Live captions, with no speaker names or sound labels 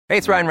Hey,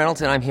 it's Ryan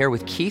Reynolds, and I'm here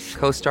with Keith,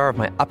 co-star of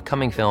my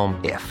upcoming film,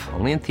 If,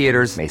 only in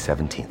theaters May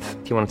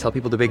 17th. Do you want to tell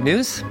people the big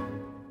news?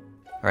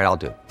 All right,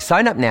 I'll do it.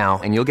 Sign up now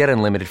and you'll get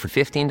unlimited for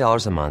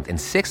 $15 a month and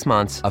 6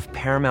 months of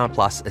Paramount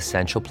Plus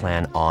Essential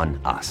Plan on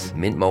us.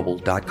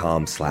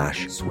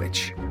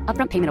 MintMobile.com/switch.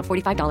 Upfront payment of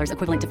 $45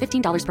 equivalent to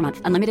 $15 per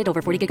month. Unlimited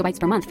over 40 gigabytes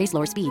per month. Face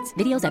lower speeds.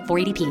 Videos at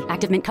 480p.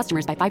 Active Mint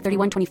customers by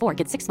 531.24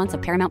 get 6 months of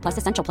Paramount Plus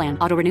Essential Plan.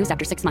 Auto renews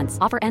after 6 months.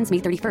 Offer ends May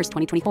 31st,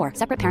 2024.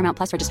 Separate Paramount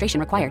Plus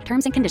registration required.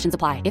 Terms and conditions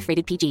apply if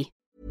rated PG.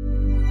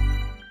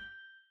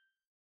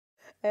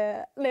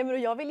 Nej,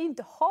 men jag ville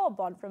inte ha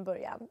barn från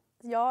början.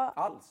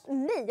 Alls?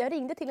 Nej, jag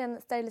ringde till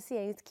en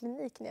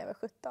steriliseringsklinik när jag var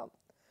 17.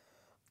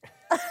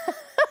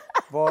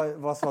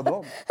 Vad sa de?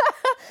 De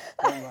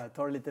bara,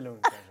 ta det lite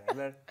lugnt kanske,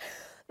 eller?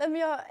 Nej,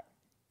 men jag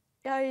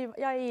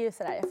är ju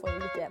sådär, jag får ju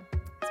lite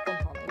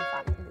spontana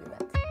infall i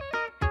livet.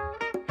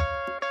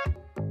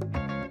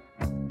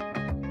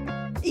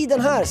 I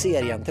den här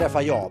serien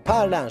träffar jag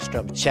Per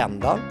Lernström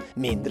kända,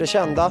 mindre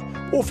kända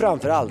och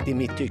framförallt i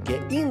mitt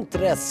tycke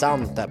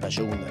intressanta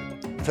personer.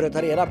 För att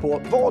ta reda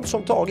på vad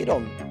som tagit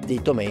dem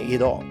dit de är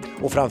idag.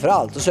 Och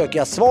framförallt så söker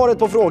jag svaret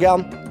på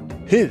frågan,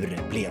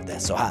 hur blev det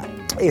så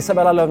här?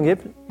 Isabella Lönngrip,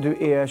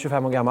 du är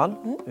 25 år gammal,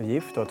 du är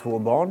gift, du har 2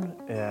 barn.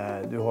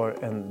 Du har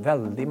en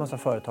väldig massa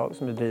företag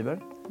som du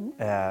driver.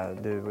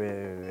 Du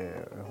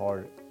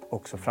har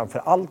också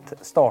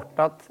framförallt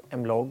startat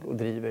en blogg och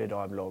driver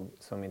idag en blogg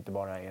som inte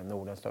bara är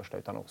Nordens största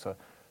utan också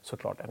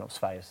såklart en av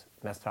Sveriges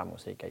mest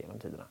framgångsrika genom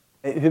tiderna.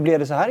 Hur blev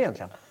det så här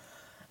egentligen?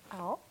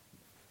 Ja.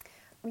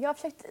 Jag har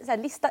försökt så här,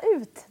 lista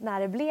ut när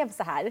det blev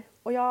så här.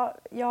 Och jag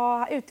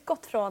har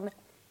utgått från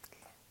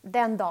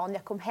den dagen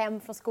jag kom hem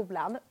från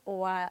skolan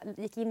och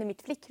gick in i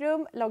mitt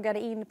flickrum, loggade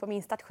in på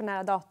min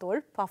stationära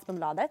dator på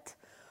Aftonbladet.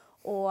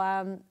 Och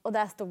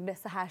där stod det,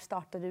 så här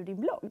startade du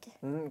din blogg.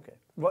 Okay.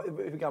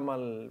 Hur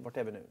gammal, vart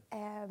är vi nu?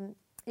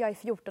 Jag är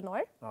 14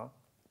 år. Ja.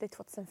 Det är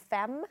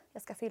 2005,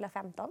 jag ska fylla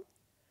 15.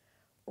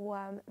 Och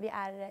jag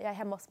är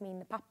hemma hos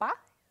min pappa,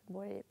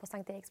 bor på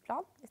Sankt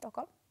Eriksplan i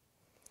Stockholm.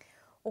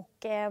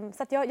 Och,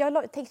 så att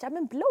jag tänkte,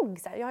 men blogg,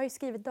 så här, jag har ju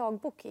skrivit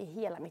dagbok i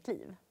hela mitt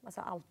liv.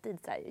 Alltså alltid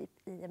så här,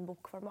 i en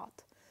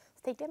bokformat.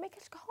 Så tänkte jag, men jag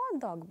kanske ska ha en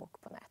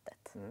dagbok på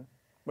nätet.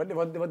 Det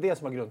var det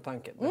som var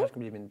grundtanken, det här ska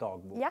bli min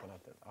dagbok på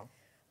nätet. Ja.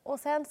 Och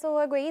sen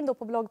så går jag in då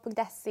på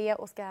blogg.se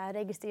och ska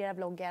registrera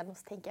bloggen. Och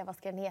så tänker jag, vad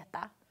ska den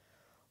heta?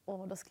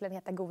 Och då skulle den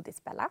heta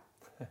Godisbella.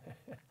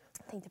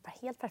 Jag tänkte,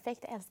 helt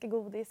perfekt, jag älskar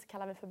godis,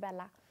 kallar mig för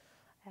Bella.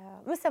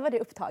 Men sen var det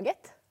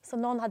upptaget, så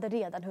någon hade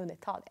redan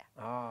hunnit ta det.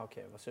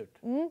 Okej, vad surt.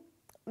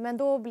 Men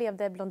då blev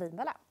det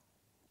Blondinbella.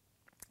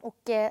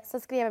 Och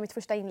sen skrev jag mitt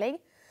första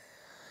inlägg.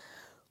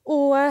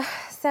 Och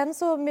sen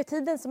så med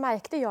tiden så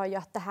märkte jag ju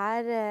att det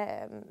här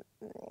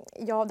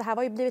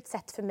var ju blivit ett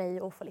sätt för mig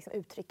att få liksom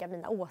uttrycka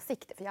mina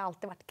åsikter. För jag har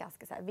alltid varit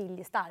ganska så här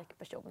viljestark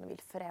person och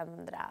vill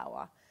förändra.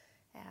 Och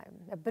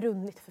jag har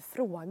brunnit för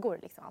frågor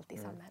liksom, alltid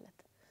i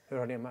samhället. Hur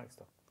har det märkts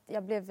då?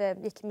 Jag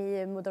gick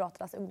med i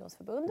Moderaternas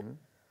ungdomsförbund.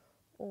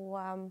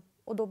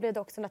 Och då blev det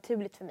också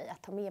naturligt för mig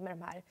att ta med mig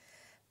de här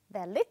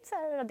väldigt så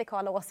här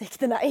radikala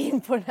åsikterna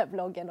in på den här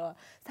bloggen. Och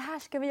så här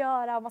ska vi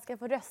göra, och man ska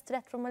få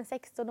rösträtt från man är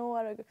 16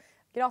 år, och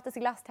gratis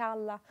glass till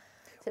alla.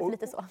 Typ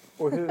lite så.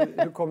 Och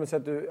hur kommer det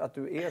sig att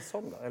du är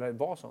sån då? Eller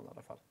var sån i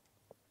alla fall?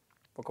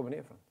 Var kommer det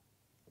ifrån?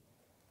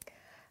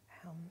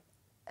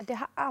 Det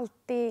har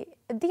alltid...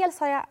 Dels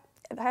har jag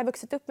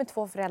vuxit upp med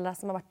 2 föräldrar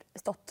som har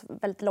stått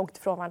väldigt långt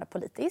ifrån varandra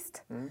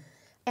politiskt.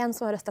 En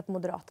som har röstat på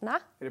Moderaterna.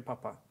 Är det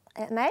pappa?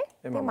 Nej,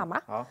 det är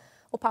mamma. Ja.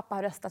 Och pappa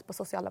har röstat på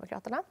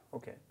Socialdemokraterna.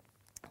 Okej.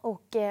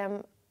 Och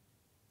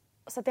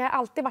så det har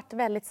alltid varit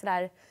väldigt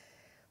sådär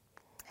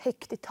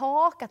högt i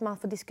tak, att man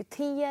får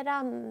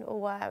diskutera,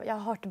 och jag har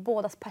hört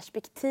bådas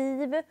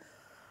perspektiv.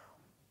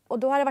 Och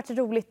då har det varit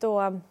roligt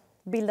att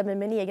bilda mig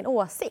min egen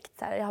åsikt.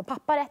 Så här, jag har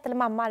pappa rätt eller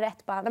mamma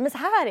rätt? Bara, men så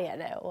här är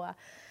det.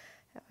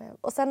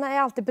 Och sen har jag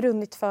alltid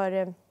brunnit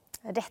för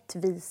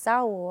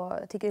rättvisa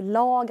och tycker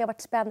lag har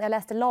varit spännande. Jag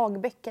läste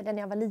lagböcker när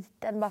jag var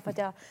liten bara för att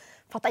jag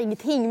fattade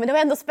ingenting, men det var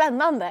ändå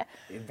spännande.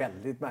 Det är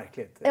väldigt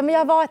märkligt. Ja, men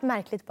jag var ett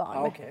märkligt barn.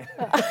 Ja, okej.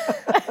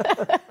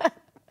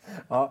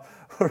 Ja,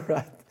 all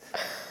right.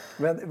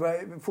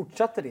 Men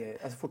fortsatte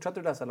det? Alltså, fortsatte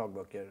du läsa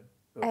lagböcker?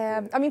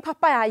 Min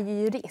pappa är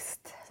ju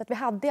jurist, så att vi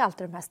hade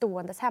alltid de här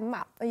ståendes hemma.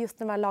 Och just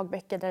de här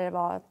lagböcker där det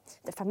var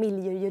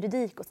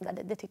familjejuridik och sådär,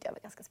 det tyckte jag var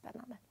ganska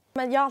spännande.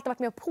 Men jag har alltid varit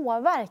med och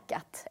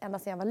påverkat ända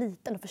sedan jag var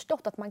liten och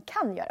förstått att man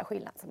kan göra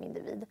skillnad som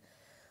individ.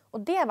 Och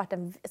det har varit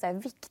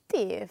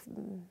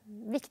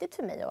viktigt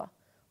för mig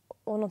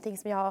och någonting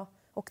som jag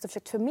också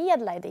försökt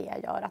förmedla i det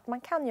jag gör, att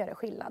man kan göra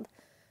skillnad.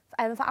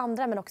 Även för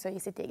andra men också i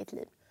sitt eget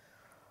liv.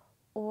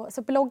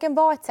 Så bloggen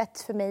var ett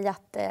sätt för mig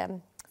att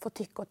få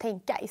tycka och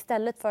tänka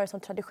istället för som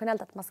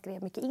traditionellt att man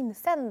skrev mycket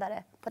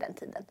insändare på den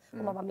tiden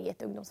om man var med i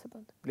ett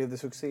ungdomsförbund. Blev det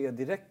succé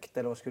direkt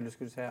eller vad skulle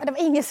du säga? Ja, det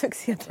var ingen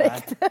succé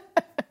direkt.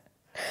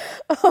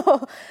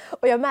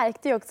 Och jag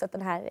märkte ju också att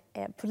den här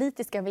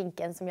politiska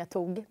vinkeln som jag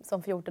tog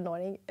som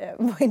 14-åring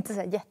var inte så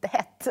här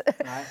jättehett.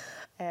 Nej.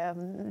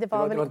 Det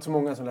var inte så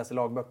många som läser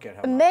lagböcker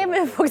hemma. Nej,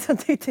 men folk som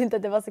tyckte inte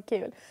att det var så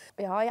kul.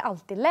 Jag har ju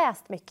alltid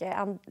läst mycket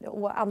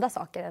och andra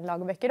saker än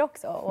lagböcker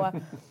också. Och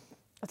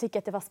jag tycker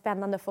att det var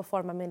spännande att få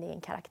forma min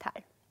egen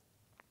karaktär.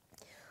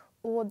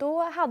 Och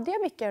då hade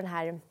jag mycket den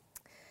här,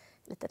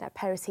 lite där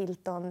Paris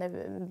Hilton,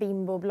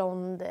 bimbo,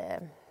 blond,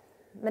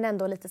 men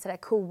ändå lite sådär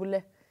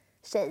cool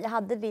tjej. Jag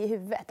hade det i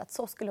huvudet, att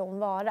så skulle hon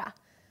vara.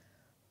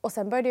 Och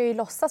sen började jag ju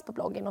låtsas på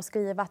bloggen och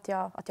skriva att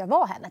jag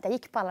var henne. Att jag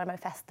gick på alla de här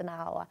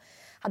festerna och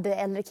hade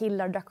äldre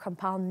killar och drack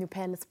champagne och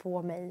päls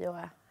på mig. Och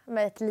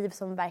med ett liv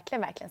som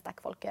verkligen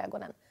stack folk i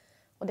ögonen.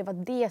 Och det var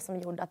det som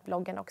gjorde att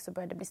bloggen också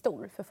började bli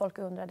stor. För folk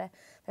undrade,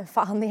 vem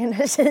fan är den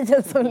här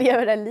tjejen som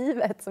lever det här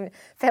livet som är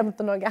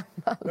 15 år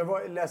gammal?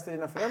 Men läste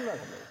dina föräldrar?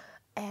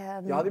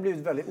 Jag hade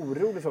blivit väldigt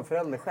orolig som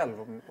förälder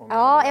själv. Om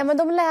ja, men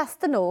de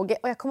läste nog.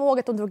 Och jag kommer ihåg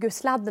att de drog ur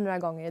sladden några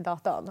gånger i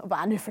datorn. Och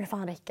bara, nu får det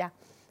fan räcka.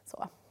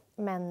 Så.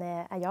 Men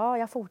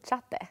jag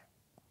fortsatte.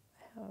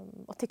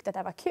 Och tyckte att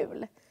det var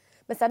kul.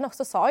 Men sen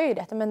också sa jag ju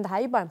det, men det här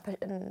är ju bara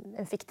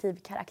en fiktiv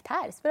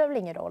karaktär. Det spelar väl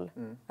ingen roll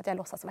att jag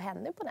låtsas vara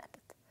henne på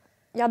nätet.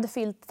 Jag hade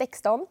fyllt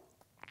 16.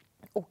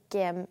 Och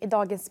i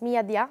Dagens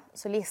Media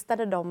så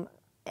listade de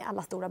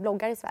alla stora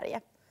bloggar i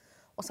Sverige.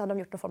 Och så hade de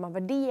gjort någon form av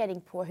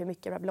värdering på hur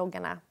mycket de här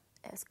bloggarna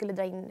skulle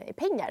dra in i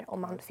pengar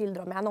om man fyllde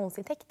dem med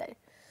annonsintäkter.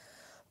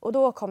 Och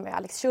då kom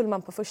Alex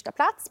Schulman på första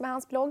plats med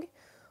hans blogg.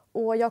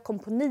 Och jag kom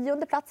på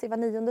 9:e plats, jag var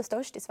 9:e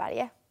störst i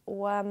Sverige.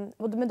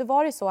 Men då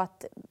var det så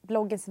att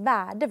bloggens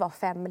värde var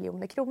 5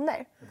 miljoner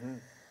kronor.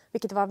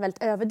 Vilket var en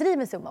väldigt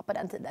överdriven summa på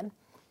den tiden.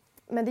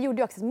 Men det gjorde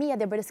ju också att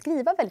media började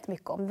skriva väldigt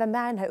mycket om vem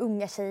är den här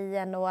unga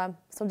tjejen och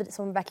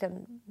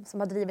som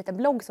har drivit en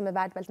blogg som är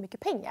värd väldigt mycket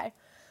pengar.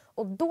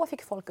 Och då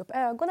fick folk upp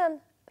ögonen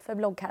för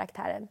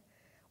bloggkaraktären.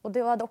 Och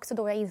det var också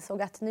då jag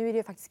insåg att nu är det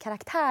ju faktiskt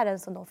karaktären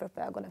som de får upp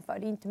ögonen för.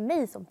 Det är inte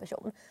mig som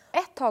person.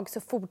 Ett tag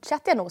så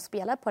fortsatte jag nog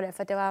spela på det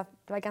för att det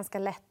var ganska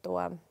lätt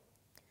att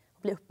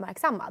bli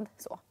uppmärksammad.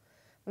 Så.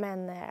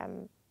 Men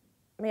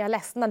jag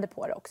ledsnade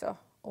på det också.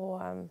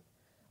 Och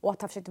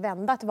att ha försökt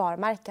vända ett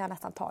varumärke har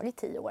nästan tagit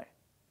 10 år.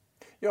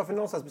 Ja, för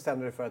någonstans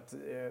bestämde du för att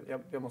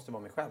jag måste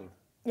vara mig själv.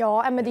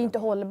 Ja, men det är inte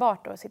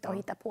hållbart att sitta och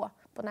hitta på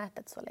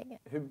nätet så länge.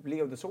 Hur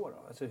blev det så då?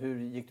 Alltså, hur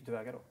gick du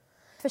tillväga då?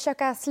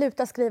 Försöka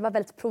sluta skriva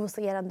väldigt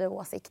provocerande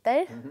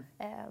åsikter.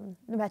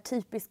 De här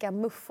typiska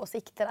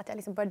muff-åsikter. Att jag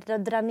liksom började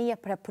dra ner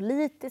på det här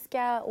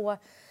politiska. Och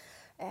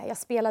jag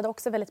spelade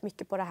också väldigt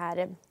mycket på det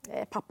här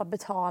pappa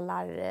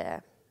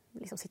betalar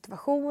liksom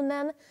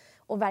situationen.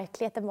 Och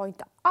verkligheten var ju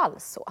inte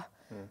alls så.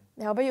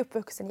 Jag var ju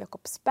uppvuxen i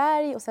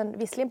Jakobsberg och sen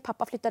visserligen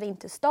pappa flyttade in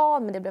till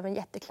stan, men det blev en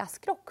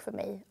jätteklasskrock för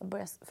mig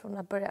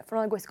från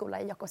att gå i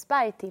skola i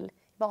Jakobsberg till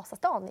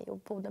Vasastan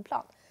på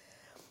Odenplan.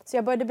 Så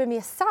jag började bli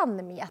mer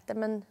sann med att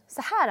men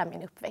så här har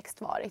min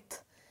uppväxt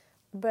varit.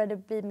 Jag började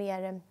bli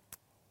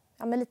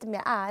lite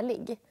mer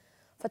ärlig.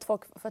 För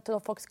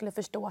att folk skulle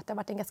förstå att det har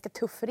varit en ganska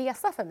tuff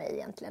resa för mig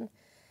egentligen.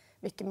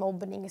 Mycket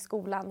mobbning i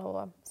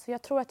skolan. Så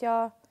jag tror att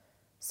jag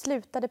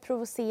slutade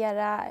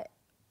provocera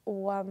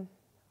och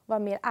var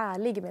mer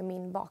ärlig med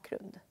min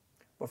bakgrund.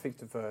 Vad fick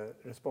du för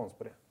respons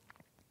på det?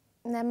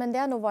 Nej, men det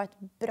har nog varit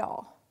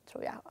bra,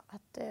 tror jag.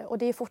 Och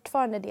det är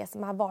fortfarande det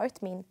som har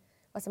varit min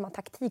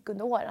taktik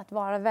under åren. Att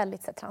vara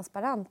väldigt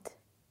transparent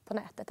på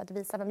nätet. Att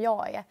visa vem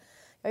jag är.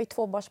 Jag är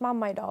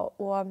 2-barnsmamma idag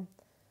och om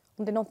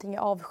det är någonting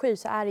jag avskyr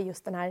så är det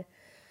just den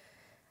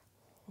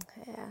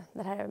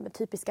här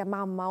typiska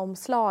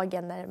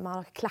mamma-omslagen när man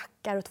har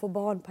klackar och 2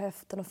 barn på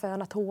höften och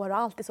fönat hår och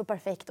allt är så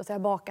perfekt och så har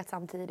jag bakat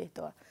samtidigt.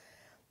 Och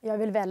jag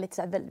vill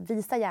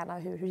visa gärna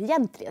hur det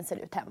egentligen ser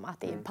ut hemma. Att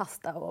det är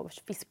pasta och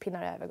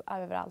fiskpinnar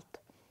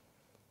överallt.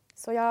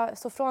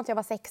 Så från att jag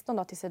var 16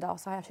 då tills idag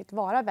så har jag försökt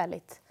vara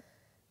väldigt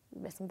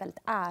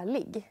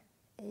ärlig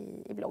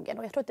i bloggen.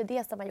 Och jag tror att det är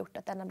det som har gjort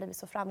att den har blivit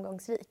så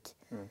framgångsrik.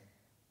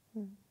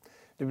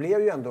 Du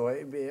blev ju ändå,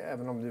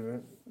 även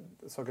om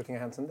saker och ting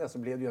har hänt sedan dess, så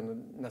blev du ju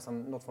ändå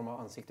nästan något form av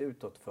ansikte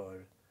utåt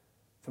för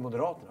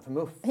Moderaterna, för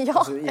MUF. Ja.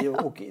 Alltså,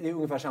 och det är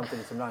ungefär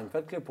samtidigt som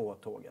Reinfeldt klev på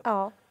tåget.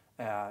 Ja.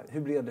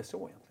 Hur blev det så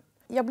egentligen?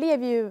 Jag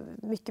blev ju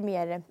mycket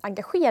mer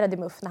engagerad i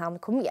MUF när han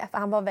kom med. För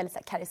han var en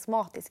väldigt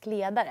karismatisk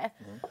ledare.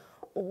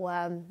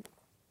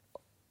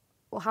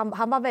 Och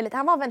han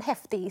var en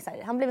häftig,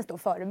 han blev en stor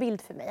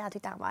förebild för mig. Jag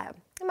tyckte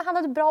han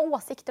hade bra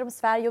åsikter om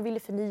Sverige och ville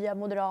förnya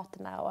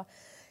Moderaterna.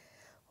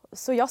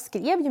 Så jag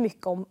skrev ju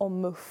mycket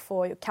om MUF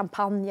och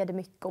kampanjade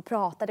mycket och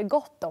pratade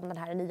gott om den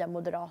här nya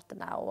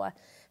Moderaterna och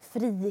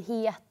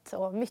frihet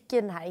och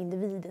mycket den här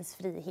individens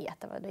frihet.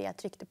 Det var det jag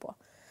tryckte på.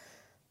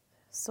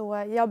 Så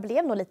jag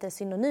blev nog lite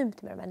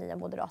synonymt med de här nya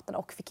Moderaterna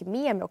och fick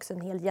med mig också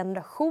en hel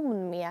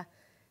generation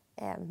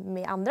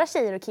med andra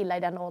tjejer och killar i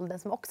den åldern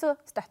som också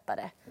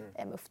stöttade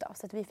MUF. Då.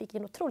 Så att vi fick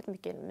in otroligt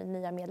mycket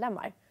nya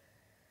medlemmar.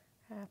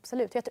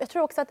 Absolut. Jag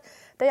tror också att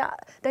det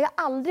har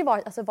aldrig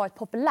varit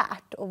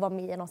populärt att vara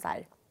med i någon så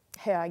här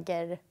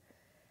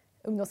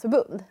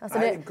ungdomsförbund. Alltså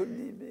Nej,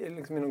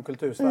 liksom inom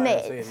kultursfären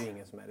så är det ju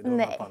ingen som är det. Då är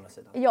man på andra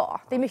sidan.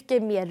 Ja, det är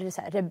mycket mer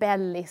så här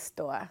rebelliskt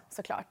och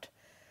såklart.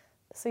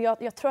 Så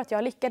jag tror att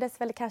jag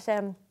lyckades väl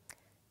kanske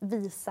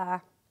visa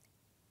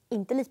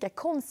inte lika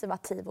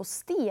konservativ och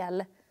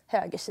stel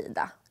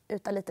högersida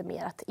utan lite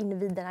mer att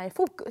individerna är i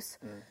fokus.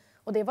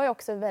 Och det var ju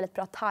också väldigt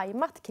bra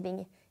tajmat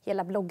kring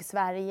hela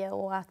blogg-Sverige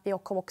och att vi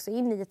kom också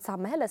in i ett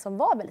samhälle som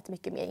var väldigt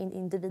mycket mer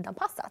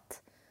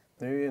individanpassat.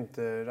 Nu är ju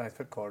inte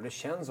Reinfeldt kvar. Det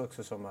känns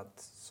också som att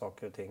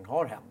saker och ting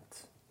har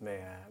hänt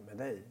med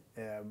dig.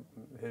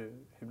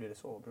 Hur blir det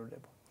så? Vad beror det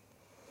på?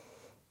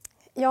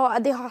 Ja,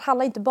 det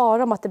handlar inte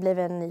bara om att det blev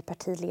en ny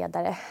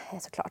partiledare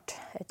såklart.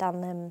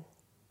 Utan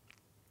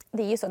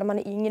det är ju så, när man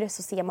är yngre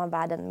så ser man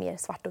världen mer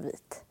svart och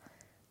vit.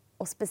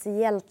 Och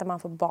speciellt när man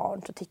får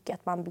barn så tycker jag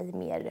att man blir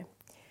mer,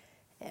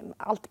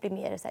 allt blir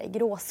mer så här, i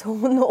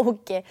gråzon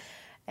och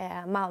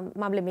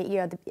man blir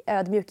mer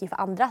ödmjuk inför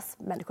andras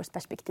människors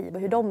perspektiv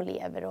och hur de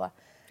lever. Och,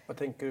 vad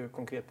tänker du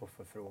konkret på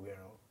för frågor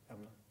och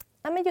ämnen?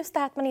 ja, men just det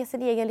här att man är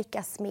sin egen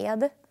lyckas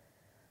med.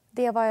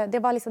 Det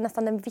var liksom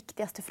nästan den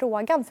viktigaste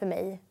frågan för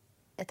mig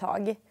ett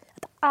tag.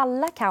 Att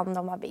alla kan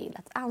om man vill.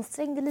 Att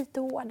ansträng dig lite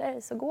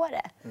hårdare så går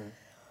det.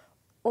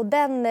 Och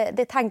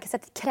det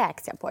tankesättet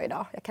kräks jag på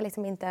idag. Jag kan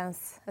liksom inte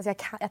ens, alltså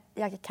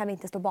jag kan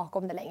inte stå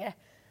bakom det längre.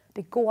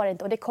 Det går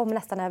inte och det kommer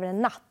nästan över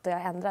en natt och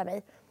jag ändrar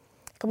mig.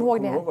 Kommer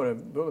du ihåg vad det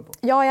berodde på?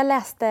 Ja, jag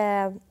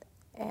läste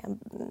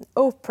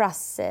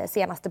Oprahs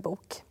senaste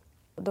bok.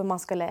 Då man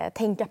skulle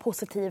tänka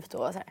positivt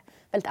och så här,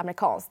 väldigt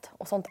amerikanskt.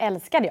 Och sånt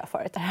älskade jag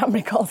förut, det här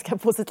amerikanska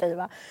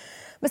positiva.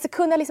 Men så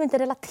kunde jag liksom inte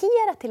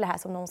relatera till det här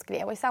som någon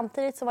skrev. Och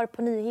samtidigt så var det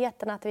på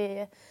nyheterna att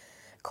det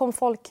kom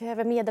folk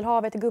över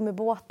Medelhavet i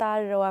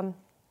gummibåtar. Och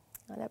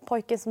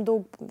pojken som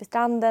dog vid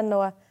stranden.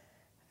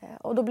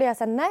 Och då blev jag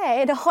så här,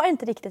 nej, det har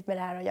inte riktigt med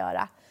det här att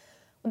göra.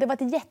 Och det var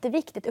ett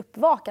jätteviktigt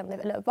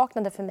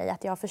uppvaknande för mig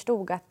att jag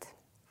förstod att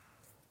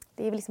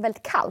det är liksom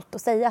väldigt kallt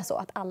att säga så.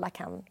 Att alla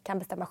kan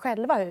bestämma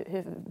själva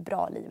hur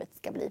bra livet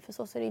ska bli. För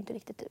så ser det inte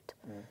riktigt ut.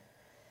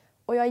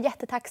 Och jag är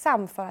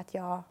jättetacksam för att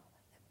jag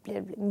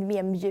blev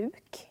mer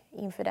mjuk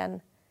inför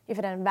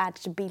den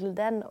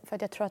världsbilden. För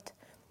att jag tror att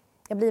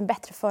jag blir en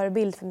bättre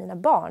förebild för mina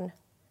barn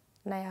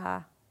när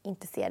jag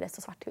inte ser det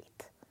så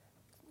svartvitt.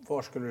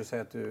 Var skulle du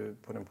säga att du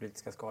på den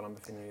politiska skalan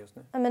befinner dig just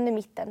nu? Ja, men i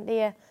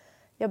mitten.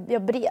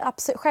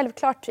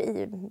 Självklart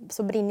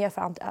så brinner jag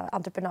för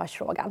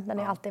entreprenörsfrågan. Den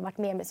har alltid varit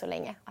med mig så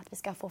länge. Att vi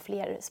ska få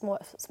fler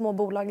små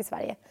bolag i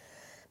Sverige.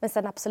 Men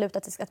sen absolut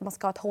att man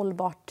ska ha ett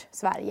hållbart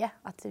Sverige.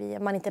 Att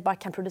man inte bara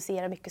kan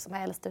producera mycket som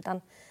helst.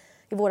 Utan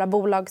i våra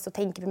bolag så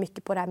tänker vi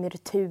mycket på det här med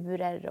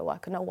returer och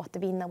att kunna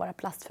återvinna våra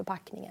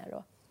plastförpackningar.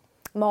 Och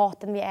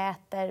maten vi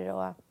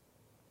äter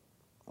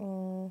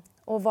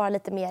och vara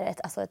lite mer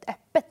ett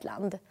öppet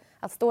land.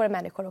 Att står det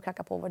människor och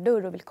knackar på vår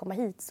dörr och vill komma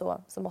hit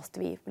så måste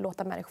vi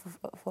låta människor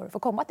få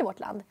komma till vårt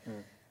land.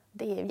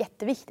 Det är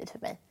jätteviktigt för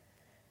mig.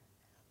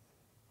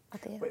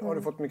 Har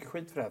du fått mycket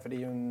skit för det här? För det är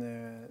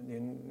ju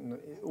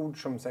en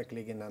ord som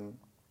säkerligen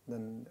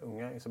den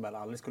unga Isabella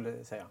aldrig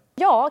skulle säga.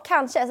 Ja,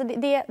 kanske. Alltså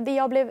det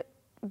jag blev,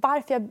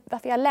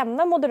 varför jag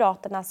lämnade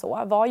Moderaterna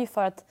så var ju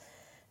för att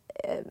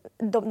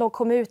de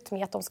kom ut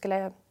med att de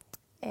skulle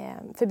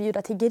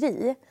förbjuda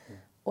tiggeri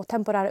och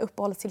temporära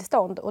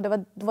uppehållstillstånd. Och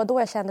det var då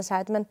jag kände så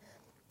här att men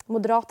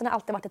Moderaterna har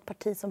alltid varit ett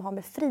parti som har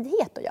med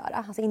frihet att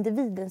göra. Alltså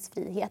individens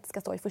frihet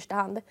ska stå i första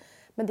hand.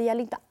 Men det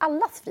gäller inte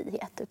allas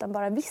frihet utan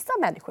bara vissa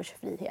människors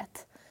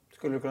frihet.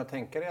 Skulle du kunna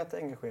tänka dig att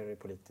engagera dig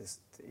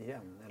politiskt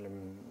igen eller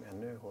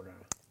ännu hårdare?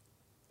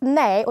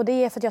 Nej, och det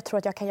är för att jag tror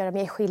att jag kan göra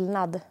mer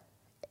skillnad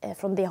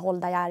från det håll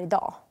där jag är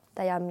idag.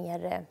 Där jag är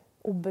mer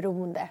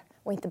oberoende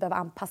och inte behöver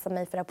anpassa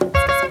mig för det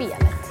politiska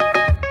spelet.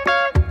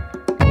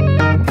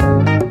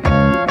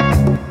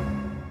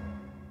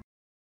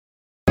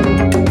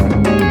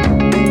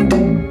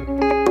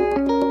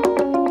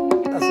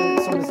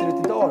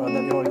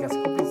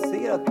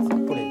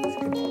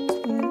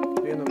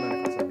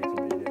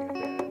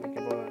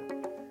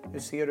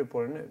 Ser du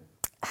på det nu?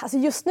 Alltså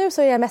just nu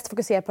så är jag mest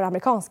fokuserad på det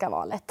amerikanska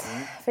valet.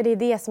 För det är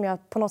det som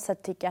jag på något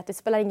sätt tycker att det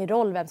spelar ingen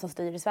roll vem som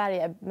styr i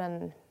Sverige.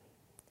 Men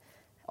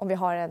om vi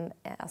har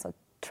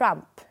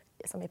Trump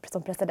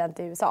som president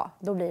i USA,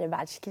 då blir det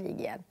världskrig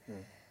igen.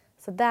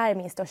 Så där är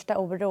min största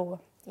oro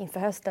inför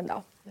hösten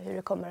då, hur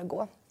det kommer att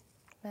gå.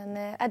 Men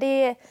det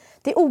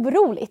är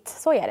oroligt,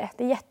 så är det.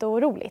 Det är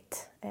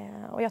jätteoroligt.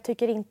 Och jag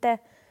tycker inte...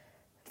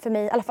 För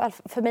mig, i alla fall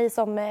för mig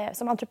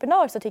som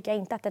entreprenör så tycker jag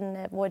inte att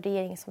vår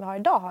regering som vi har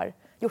idag har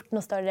gjort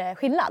någon större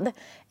skillnad.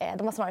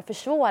 De har snarare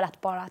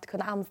försvårat bara att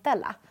kunna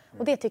anställa.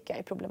 Och det tycker jag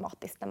är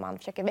problematiskt när man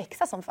försöker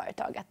växa som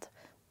företag. Att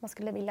man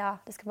skulle vilja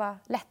det ska vara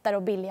lättare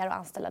och billigare att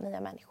anställa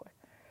nya människor.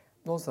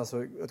 Någonstans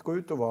så att gå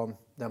ut och vara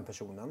den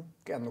personen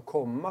och ändå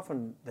komma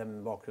från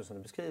den bakgrund som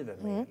du beskriver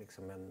med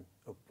liksom en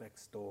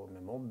uppväxt och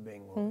med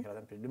mobbing och hela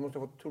den perioden. Du måste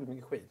ha fått otroligt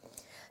mycket skit.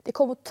 Det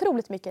kom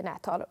otroligt mycket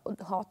näthat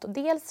och hat. Och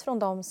dels från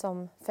de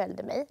som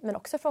följde mig men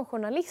också från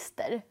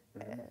journalister.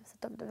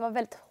 Så det var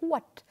väldigt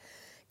hårt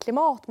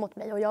klimat mot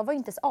mig och jag var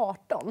inte ens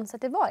 18 så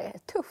det var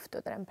tufft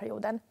under den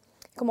perioden.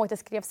 Jag kommer ihåg att det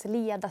skrevs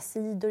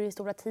ledarsidor i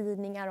stora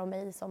tidningar om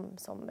mig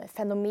som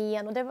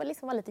fenomen. Och det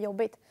var lite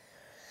jobbigt.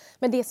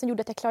 Men det som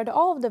gjorde att jag klarade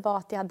av det var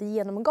att jag hade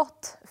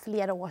genomgått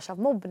flera års av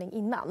mobbning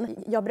innan.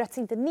 Jag bröts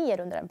inte ner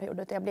under den perioden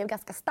utan jag blev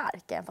ganska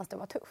stark även fast det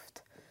var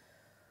tufft.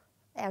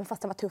 Även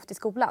fast det var tufft i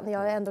skolan.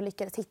 Jag ändå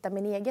lyckades hitta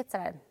min egen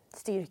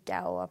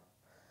styrka och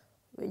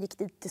gick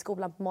dit till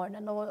skolan på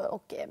morgonen.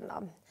 Och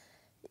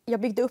jag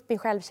byggde upp min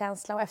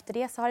självkänsla och efter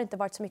det så har det inte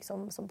varit så mycket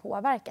som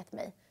påverkat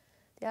mig.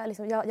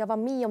 Jag var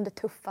med om det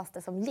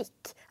tuffaste som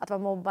gick, att vara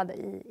mobbad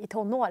i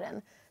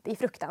tonåren. Det är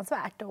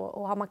fruktansvärt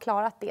och har man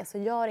klarat det så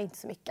gör det inte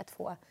så mycket att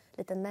få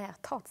lite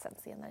näthat sen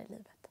senare i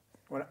livet.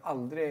 Var det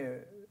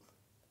aldrig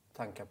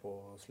tankar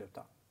på att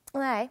sluta?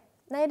 Nej,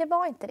 det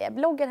var inte det.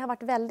 Bloggen har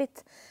varit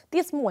väldigt,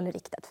 dels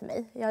målinriktat för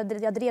mig.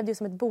 Jag drev det ju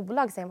som ett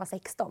bolag sedan jag var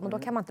 16 och då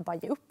kan man inte bara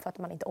ge upp för att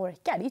man inte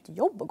orkar. Det är ett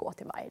jobb att gå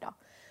till varje dag.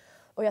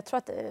 Och jag tror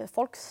att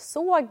folk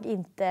såg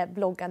inte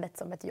bloggandet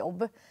som ett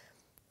jobb.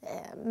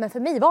 Men för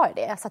mig var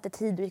det. Jag satte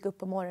tid och gick upp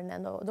på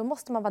morgonen och då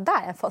måste man vara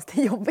där fast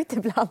det är jobbigt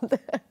ibland.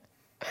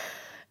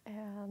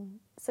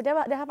 Så det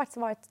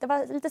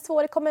var lite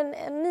svårt. Det kom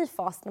en ny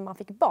fas när man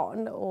fick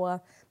barn och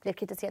blev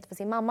kritiserad för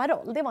sin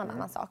mammaroll. Det var en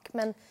annan sak.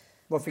 Men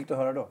vad fick du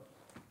höra då?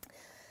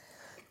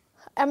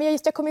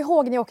 Jag kommer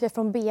ihåg när jag åkte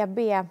från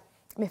BB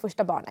med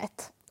första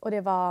barnet. Och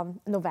det var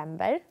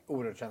november.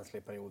 Oerhört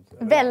känslig period.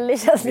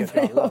 Väldigt känslig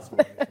period.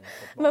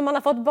 Men man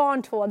har fått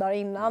barn 2 dagar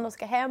innan och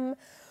ska hem.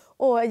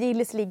 Och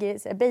Gillis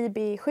ligger i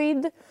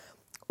babyskydd.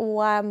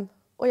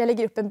 Och jag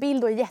lägger upp en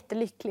bild och är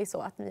jättelycklig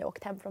så att ni har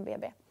åkt hem från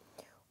BB.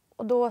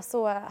 Och då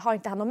så har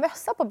inte han någon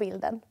mössa på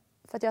bilden.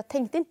 För att jag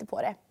tänkte inte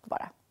på det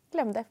bara.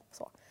 Glömde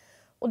så.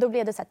 Och då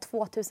blev det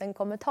 2000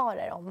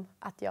 kommentarer om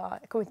att jag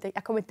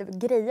kommer inte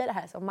greja det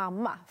här som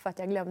mamma. För att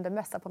jag glömde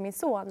mössa på min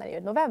son när det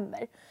är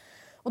november.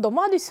 Och de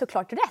hade ju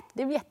såklart rätt.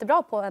 Det blir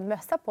jättebra på en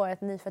mössa på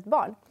ett nyfött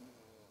barn.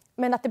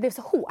 Men att det blev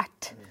så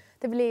hårt.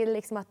 Det blev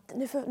liksom att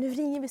nu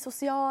ringer vi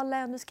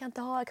socialen. Du ska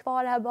inte ha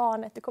kvar det här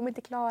barnet. Du kommer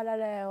inte klara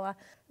det. Och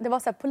det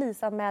var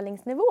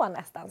polisanmälningsnivå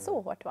nästan.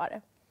 Så hårt var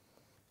det.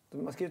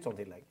 Man skriver ett sånt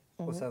inlägg.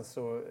 Och sen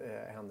så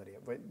händer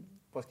det.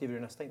 Vad skriver du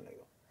i nästa inlägg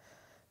då?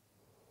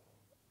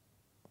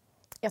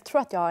 Jag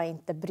tror att jag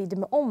inte brydde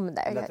mig om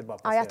det.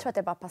 Jag tror att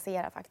det bara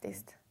passerar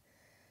faktiskt.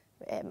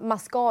 Man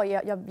ska,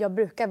 jag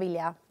brukar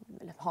vilja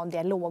ha en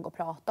dialog och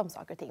prata om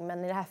saker och ting.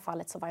 Men i det här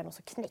fallet så var jag nog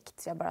så knäckt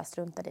så jag bara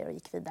struntade i det och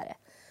gick vidare.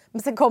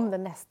 Men sen kom det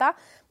nästa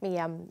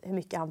med hur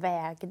mycket han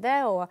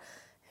vägde och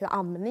hur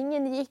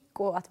amningen gick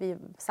och att vi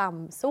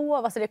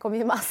samsov. Alltså det kom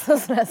ju massa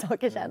sådana här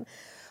saker sen.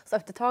 Så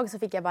efter ett tag så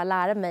fick jag bara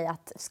lära mig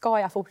att ska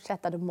jag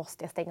fortsätta då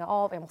måste jag stänga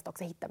av. Jag måste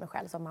också hitta mig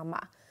själv som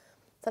mamma.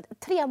 Så att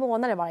 3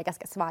 månader var det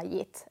ganska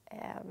svajigt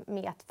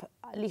med att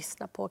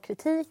lyssna på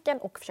kritiken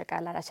och försöka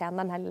lära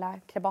känna den här lilla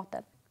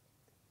krebaten.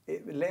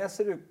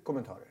 Läser du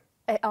kommentarer?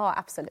 Ja,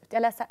 absolut.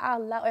 Jag läser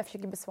alla och jag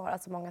försöker besvara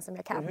så många som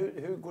jag kan. Men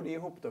hur går det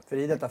ihop då? För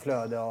i detta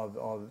flöde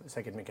av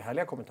säkert mycket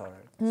härliga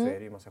kommentarer så är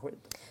det ju massa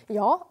skit.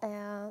 Ja,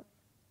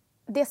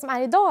 det som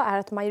är idag är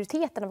att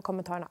majoriteten av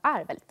kommentarerna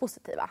är väldigt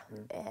positiva.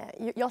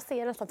 Jag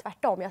ser nästan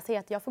tvärtom. Jag ser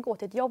att jag får gå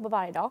till ett jobb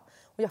varje dag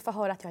och jag får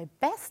höra att jag är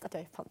bäst, att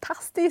jag är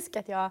fantastisk,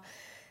 att jag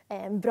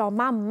är en bra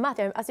mamma.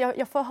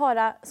 Jag får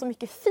höra så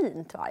mycket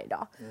fint varje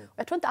dag. Och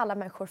jag tror inte alla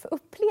människor får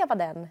uppleva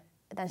den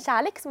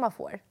kärlek som man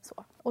får.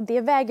 Så. Och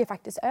det väger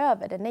faktiskt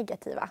över det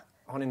negativa.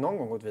 Har ni någon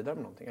gång gått vidare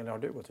med någonting? Eller har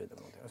du gått vidare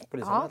med någonting?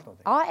 Polisanmält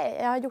någonting? Ja,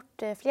 jag har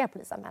gjort flera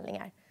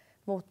polisanmälningar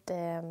mot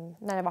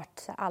när det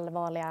varit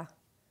allvarliga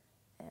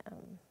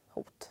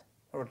hot.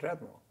 Har du varit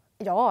rädd någon?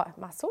 Ja,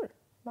 massor.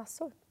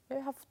 Jag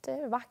har haft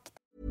vakt.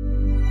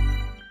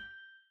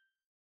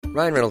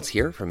 Ryan Reynolds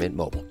here from Mint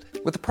Mobile.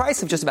 With the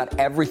price of just about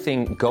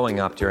everything going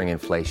up during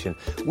inflation,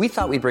 we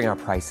thought we'd bring our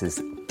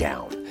prices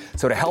down.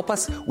 So to help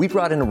us, we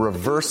brought in a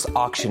reverse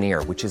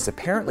auctioneer, which is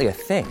apparently a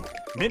thing.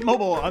 Mint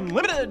Mobile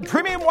Unlimited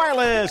Premium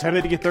Wireless. How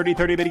to get 30,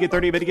 30, bit to get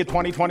 30, bit to get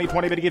 20, 20,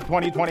 20, bit to get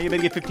 20, 20, bit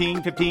to get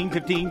 15, 15,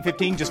 15,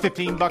 15, just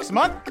 $15 a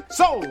month?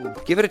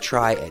 Sold! Give it a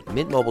try at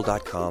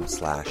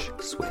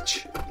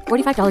mintmobile.com/switch.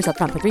 $45 up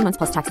front for 3 months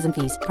plus taxes and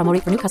fees. Promo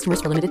rate for new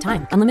customers for limited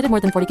time. Unlimited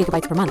more than 40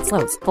 gigabytes per month.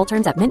 Slows full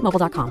terms at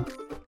mintmobile.com.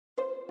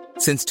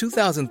 Since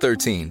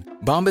 2013,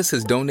 Bombas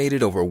has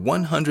donated over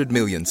 100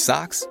 million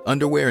socks,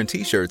 underwear, and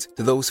T-shirts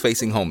to those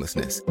facing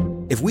homelessness.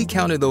 If we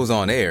counted those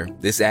on air,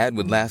 this ad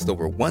would last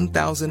over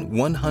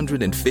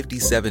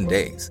 1,157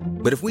 days.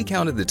 But if we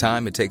counted the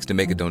time it takes to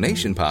make a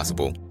donation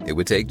possible, it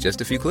would take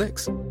just a few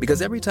clicks.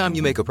 Because every time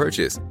you make a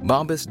purchase,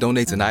 Bombas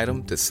donates an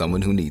item to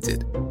someone who needs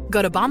it.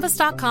 Go to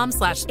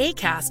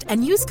bombas.com/ACAST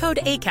and use code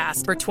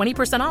ACAST for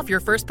 20% off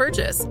your first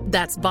purchase.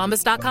 That's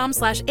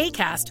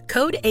bombas.com/ACAST,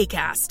 code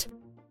ACAST.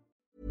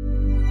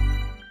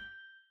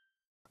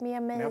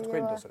 Med mig. Ni har haft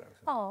skydd och sådär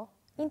också? Ja,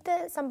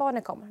 inte sen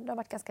barnen kom. Det har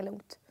varit ganska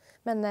lugnt.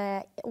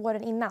 Men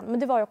åren innan. Men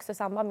det var ju också i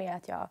samband med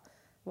att jag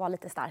var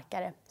lite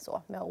starkare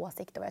så, med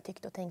åsikter och vad jag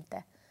tyckte och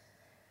tänkte.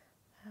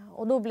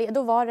 Och då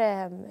var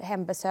det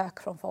hembesök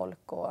från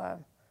folk och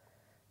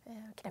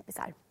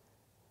knäppisar.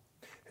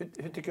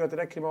 Hur tycker du att det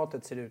där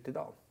klimatet ser ut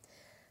idag?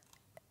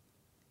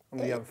 Om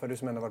du jämför, du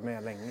som ändå varit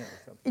med länge.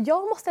 Liksom.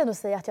 Jag måste ändå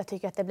säga att jag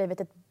tycker att det har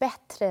blivit ett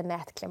bättre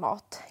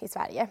nätklimat i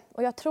Sverige.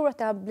 Och jag tror att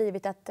det har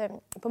blivit att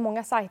på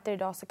många sajter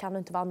idag så kan du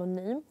inte vara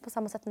anonym på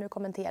samma sätt när du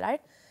kommenterar.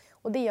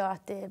 Och det gör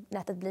att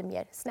nätet blir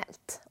mer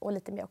snällt och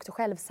lite mer också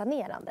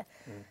självsanerande.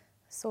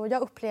 Så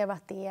jag upplever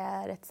att det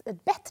är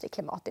ett bättre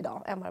klimat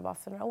idag än vad det var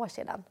för några år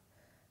sedan.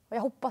 Och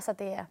jag hoppas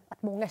att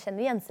många känner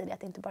igen sig i det, att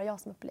det inte bara är jag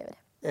som upplever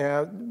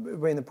det. Du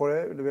var inne på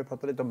det, du har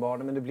pratat lite om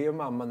barnen, men du blev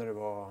mamma när du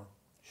var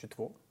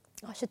 22.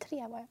 Ja,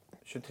 23 var jag.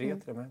 23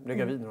 till och med. Du blev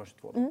gravid när du var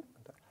 22.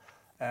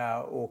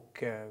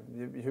 Och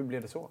hur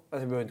blev det så? Alltså,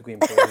 vi behöver inte gå in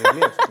på hur det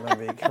blev så, men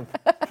vi kan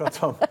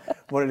prata om,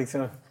 var det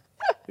liksom,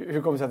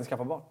 hur kom det sig att ni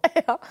skaffade barn?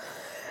 Ja.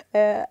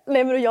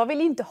 Nej, men jag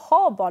ville inte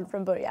ha barn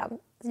från början.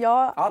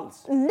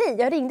 Alls? Nej,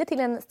 jag ringde till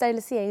en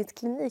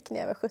steriliseringsklinik när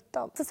jag var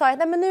 17. Så sa jag,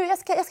 nej men nu, jag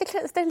ska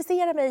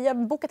sterilisera mig, jag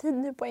bokar tid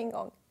nu på en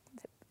gång.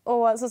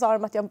 Och så sa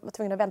de att jag var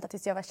tvungen att vänta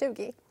tills jag var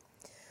 20.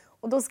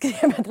 Och då skrev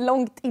jag ett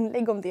långt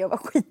inlägg om det och var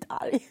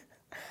skitarg.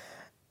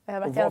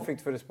 Och vad fick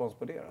du för respons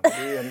på det då?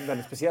 Det är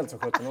väldigt speciellt som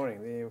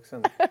 17-åring, det är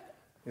också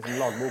det är som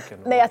lagboken.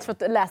 Nej, jag tror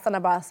att läsarna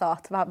bara sa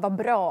att vad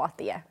bra att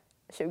det är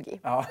 20.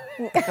 Ja.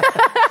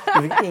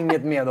 Du fick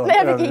inget medhåll.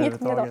 Nej, jag fick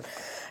inget medhåll.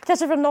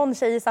 Kanske från någon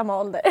tjej i samma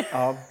ålder.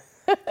 Ja,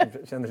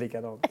 jag kände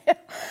likadant.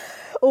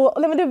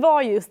 Nej, men det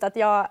var just att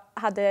jag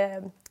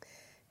hade...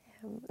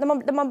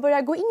 När man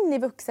börjar gå in i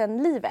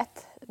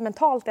vuxenlivet,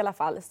 mentalt i alla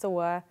fall,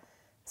 så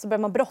börjar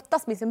man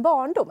brottas med sin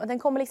barndom. Den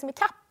kommer liksom i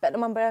kappen och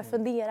man börjar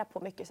fundera på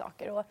mycket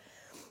saker.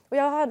 Och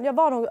jag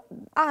var nog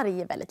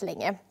arg väldigt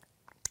länge.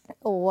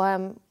 Och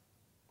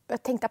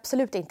jag tänkte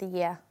absolut inte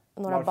ge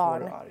några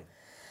barn. Varför var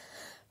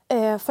du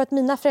arg? För att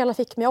mina föräldrar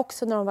fick mig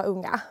också när de var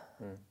unga.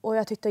 Och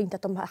jag tyckte inte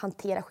att de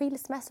hanterade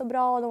skilsmässa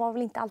bra. De var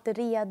väl inte alltid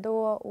redo.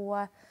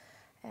 Och,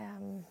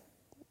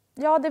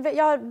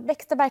 jag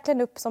växte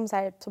verkligen upp som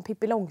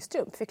Pippi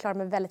Långstrump. Fick klara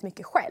mig väldigt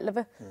mycket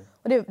själv.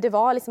 Och det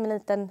var liksom en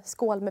liten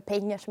skål med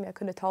pengar som jag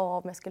kunde ta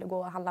om jag skulle gå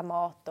och handla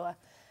mat. Och,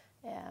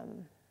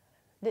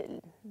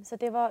 så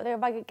det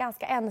var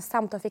ganska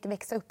ensamt och fick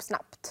växa upp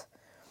snabbt.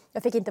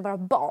 Jag fick inte vara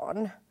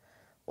barn.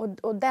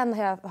 Och den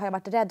har jag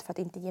varit rädd för att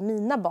inte ge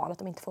mina barn, att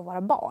de inte får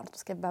vara barn. Att de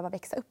ska behöva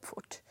växa upp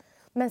fort.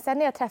 Men sen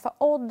när jag träffade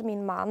Odd,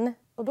 min man,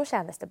 och då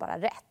kändes det bara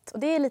rätt. Och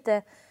det är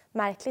lite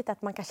märkligt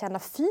att man kan känna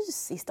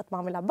fysiskt att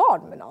man vill ha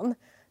barn med någon.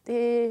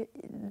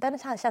 Den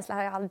känslan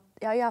har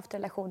jag har ju haft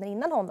relationer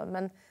innan honom,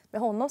 men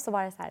med honom så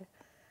var det så här...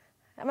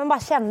 Man bara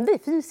kände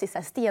fysiskt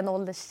en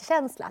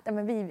stenålderskänsla att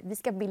vi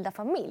ska bilda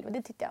familj. Och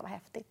det tyckte jag var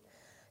häftigt.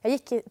 Jag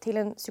gick till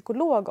en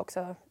psykolog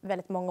också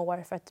väldigt många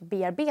år för att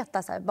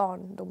bearbeta så här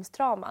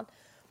barndomstrauman.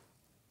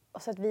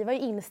 Och så att vi var ju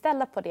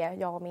inställda på det,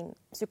 jag och min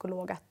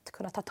psykolog, att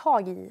kunna ta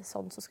tag i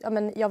sånt.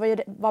 Jag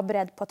var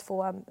beredd på att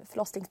få en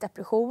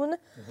förlossningsdepression.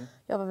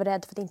 Jag var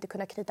rädd för att inte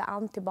kunna knyta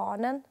an till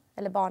barnet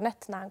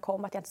när han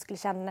kom. Att jag inte skulle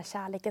känna den här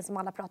kärleken som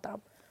alla pratar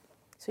om.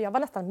 Så jag var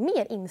nästan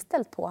mer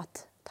inställd på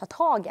att ta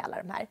tag i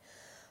alla de här.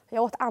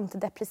 Jag åt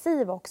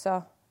antidepressiva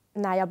också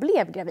när jag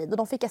blev gravid. Och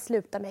de fick jag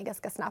sluta med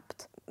ganska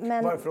snabbt.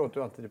 Men... Varför åt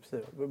du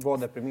antidepressiva? Var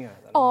deprimerad?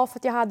 Eller? Ja, för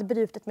att jag hade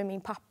brutit med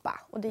min pappa.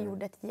 Och det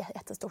gjorde ett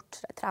jättestort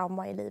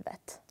trauma i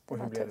livet. Och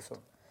hur blev det så?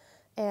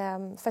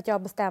 För att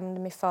jag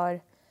bestämde mig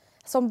för...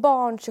 Som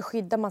barn så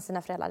skyddar man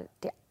sina föräldrar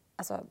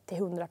till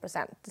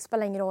 100%. Det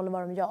spelar ingen roll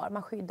vad de gör.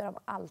 Man skyddar dem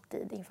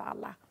alltid inför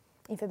alla.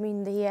 Inför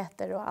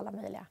myndigheter och alla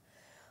möjliga.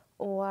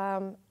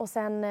 Och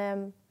sen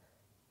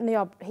när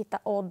jag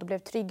hittade Odd och blev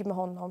trygg med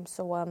honom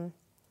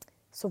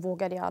så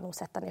vågade jag nog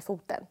sätta ner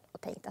foten.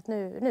 Och tänkte att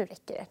nu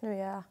räcker det.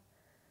 Nu är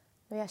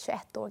jag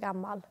 21 år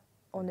gammal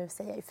och nu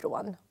säger jag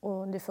ifrån.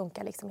 Och nu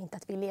funkar liksom inte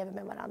att vi lever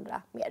med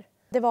varandra mer.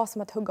 Det var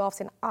som att hugga av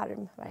sin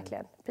arm,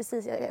 verkligen.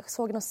 Precis, jag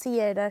såg någon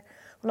serie där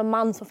någon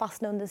man som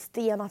fastnade under en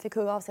sten och han fick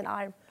hugga av sin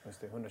arm.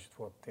 Just det,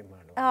 122 timmar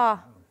då. Ja,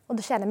 och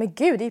då kände jag, men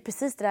gud, det är ju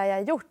precis det där jag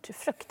har gjort.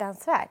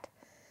 Fruktansvärt.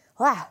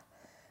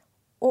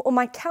 Och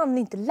man kan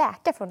inte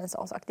läka från en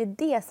sån sak. Det är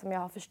det som jag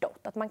har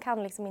förstått. Att man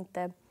kan liksom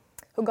inte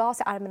hugga av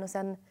sig armen och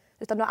sen,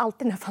 utan du har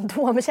alltid den här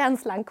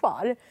fantomkänslan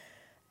kvar.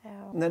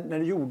 När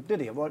du gjorde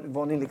det,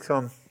 var ni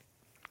liksom...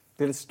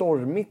 Det är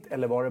stormigt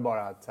eller var det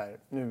bara att så här,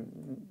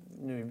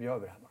 nu gör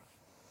vi det här bara?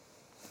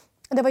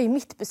 Det var ju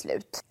mitt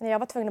beslut. Jag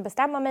var tvungen att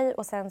bestämma mig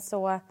och sen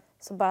så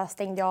bara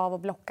stängde jag av och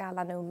blockade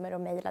alla nummer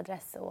och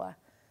mejladress och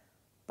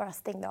bara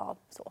stängde av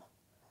så.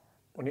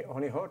 Och har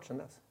ni hört sedan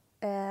dess?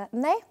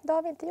 Nej, det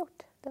har vi inte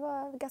gjort. Det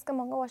var ganska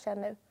många år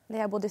sedan nu. När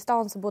jag bodde i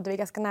stan så bodde vi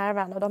ganska nära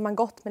varandra och då har man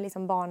gått med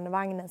liksom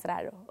barnvagnen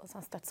sådär och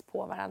sen stötts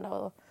på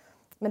varandra.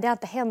 Men det har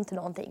inte hänt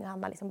någonting och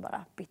han har liksom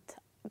bara bytt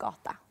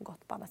gata och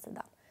gått på andra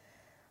sidan.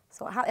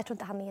 Så jag tror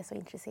inte han är så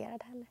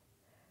intresserad heller.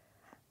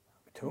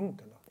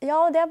 Tungt ändå?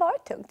 Ja, det har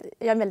varit tungt.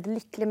 Jag är en väldigt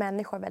lycklig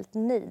människa och väldigt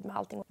nöjd med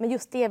allting. Men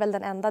just det är väl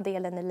den enda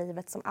delen i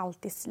livet som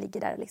alltid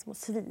ligger där liksom och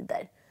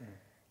svider.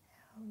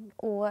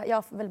 Och jag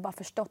har väl bara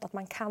förstått att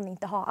man kan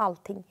inte ha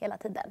allting hela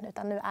tiden.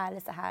 Utan nu är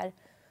det så här.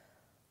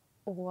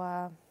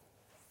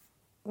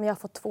 Men jag har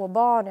fått 2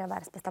 barn och jag är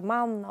världens bästa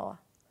man och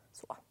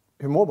så.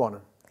 Hur mår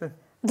barnen?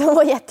 De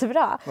var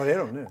jättebra. Var är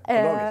de nu? På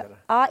dagis eller?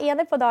 Ja, en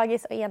är på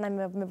dagis och en är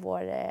med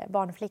vår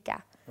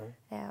barnflicka.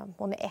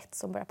 Hon är 1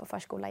 som börjar på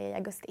förskola i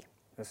augusti.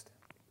 Just det.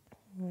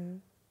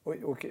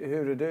 Och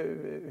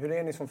hur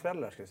är ni som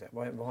föräldrar, ska jag säga?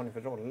 Vad har ni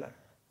för roller?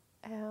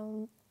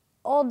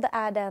 Odd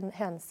är den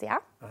hönsiga.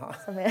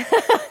 Som är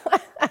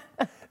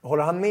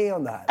Håller han med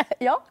om det här?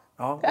 Ja.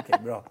 Ja, okej,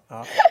 bra.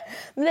 Ja.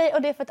 Nej,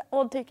 och det är för att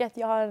Odd tycker att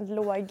jag har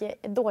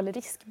en dålig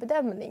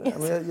riskbedömning. Ja,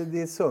 men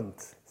det är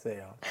sunt, säger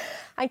jag.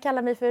 Han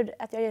kallar mig för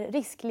att jag är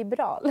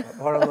riskliberal.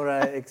 Har han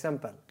några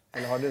exempel?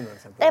 Eller har du några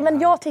exempel? Nej, men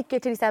jag tycker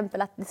till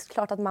exempel att det är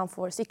klart att man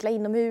får cykla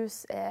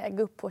inomhus,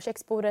 gå upp på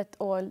köksbordet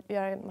och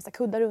göra en massa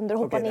kuddar under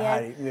och hoppa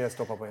ner. Nu jag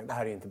stoppar på en. Det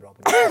här är inte bra.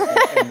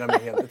 Jag ändrar mig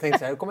helt. Jag tänkte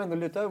så här, jag kommer ändå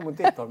luta över mot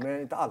ditt håll, men jag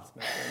är inte alls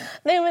med.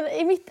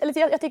 Nej, men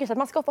jag tycker så att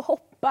man ska få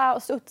hoppa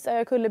och studsa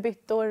och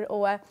kullerbyttor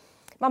och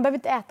man behöver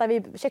inte äta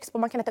vid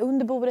köksbordet, man kan äta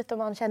under bordet om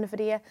man känner för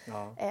det.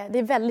 Ja. Det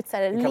är väldigt så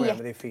här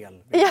det är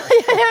fel. Ja,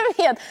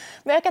 jag vet.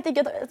 Men jag kan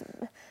tycka att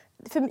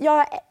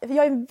jag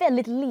är en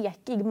väldigt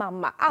lekig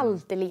mamma.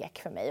 Allt är lek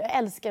för mig. Jag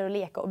älskar att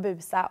leka och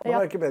busa. Man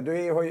märker det.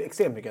 Du har ju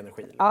extremt mycket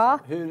energi. Liksom. Ja.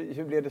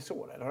 Hur blev det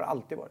så? Eller har det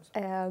alltid varit så?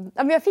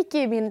 Men jag fick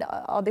ju min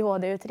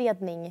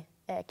ADHD-utredning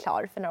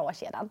klar för några år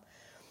sedan.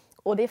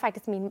 Och det är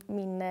faktiskt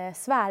min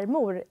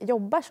svärmor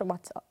jobbar som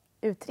att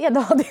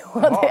utreda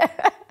ADHD.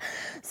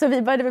 Så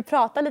vi började väl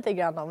prata lite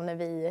grann om när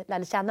vi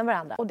lärde känna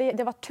varandra. Och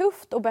det var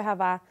tufft att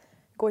behöva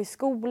gå i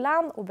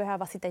skolan och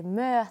behöva sitta i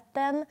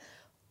möten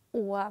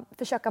och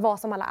försöka vara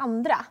som alla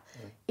andra.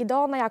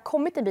 Idag när jag har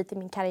kommit en bit i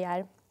min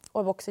karriär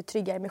och också är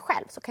tryggare i mig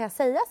själv så kan jag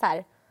säga så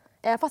här,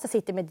 fast jag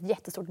sitter med ett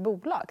jättestort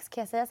bolag, så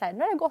kan jag säga så här, nu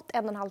har det gått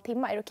 1,5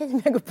 timme, är det okej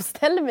om jag går upp och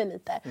ställer mig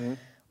lite?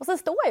 Och sen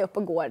står jag upp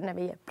och går när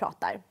vi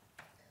pratar.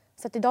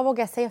 Så att idag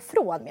vågar jag säga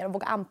ifrån mer och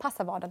vågar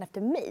anpassa vardagen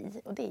efter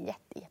mig. Och det är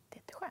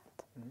jätteskönt.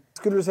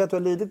 Skulle du säga att du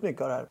har lidit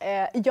mycket av det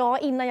här? Ja,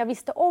 innan jag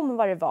visste om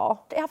vad det var.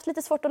 Jag har haft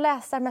lite svårt att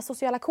läsa de här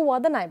sociala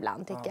koderna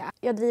ibland, tycker jag.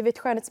 Jag driver ett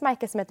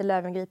skönhetsmärke som heter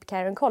Löwengrip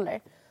Care & Color.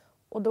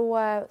 Och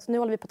så nu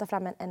håller vi på att ta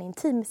fram en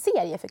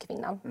intimserie för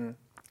kvinnan.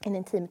 En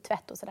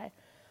intimtvätt och sådär.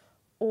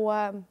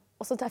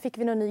 Och så fick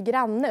vi någon ny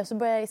granne, så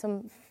började jag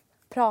liksom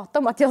prata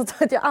om att jag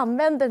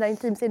använder den här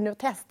intimserien och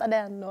testar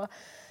den. Och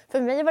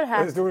för mig var det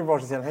här... Det stod i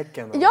varsin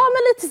häcken. Ja,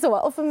 men lite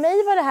så. Och för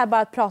mig var det här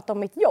bara att prata om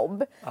mitt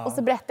jobb. Ja. Och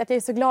så berättade jag att jag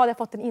är så glad att jag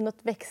fått en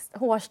inåtväxt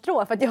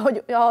hårstrå. För att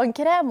jag har en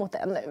kräm mot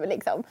den nu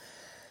liksom.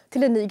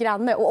 Till en ny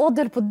granne. Och Odd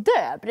höll på att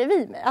dö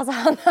bredvid mig. Alltså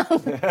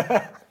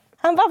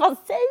han bara, vad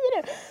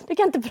säger du? Du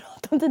kan inte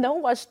prata om dina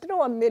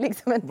hårstrån med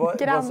liksom en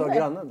granne. Vad sa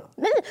grannen då?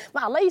 Nej,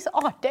 men alla är ju så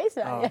artiga i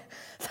Sverige. Ja.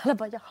 Så alla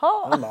bara,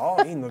 jaha. Han bara,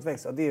 ja,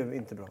 inåtväxt. Ja, det är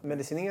inte bra.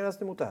 Medicineras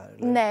du mot det här?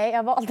 Eller? Nej,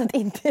 jag valde att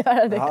inte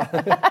göra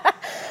det.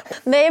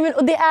 Nej, men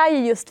och det är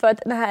ju just för att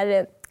den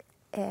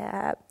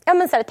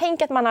här...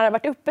 tänk att man har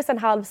varit uppe sedan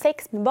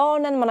 5:30 med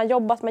barnen. Man har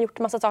jobbat, man har gjort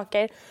en massa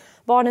saker.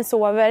 Barnen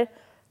sover.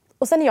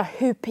 Och sen är jag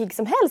hur pigg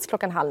som helst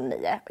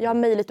 8:30. Jag har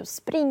möjlighet att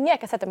springa, jag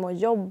kan sätta mig och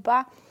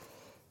jobba.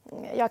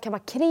 Jag kan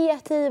vara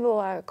kreativ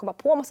och komma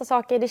på massa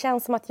saker. Det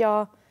känns som att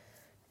jag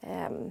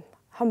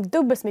har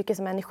dubbelt så mycket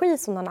som energi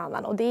som någon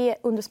annan. Och det är,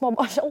 under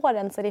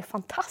småbarnsåren så är det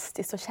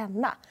fantastiskt att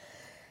känna.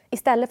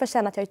 Istället för att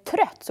känna att jag är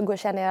trött så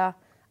känner jag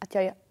att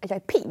jag är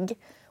pigg.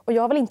 Och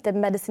jag vill inte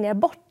medicinera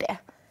bort det.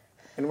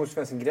 Men det måste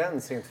finnas en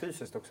gräns rent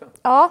fysiskt också.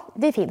 Ja,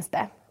 det finns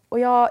det. Och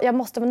jag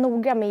måste vara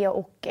noga med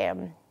och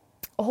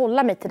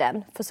hålla mig till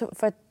den.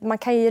 För att man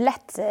kan ju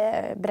lätt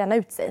bränna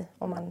ut sig.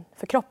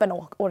 För kroppen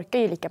orkar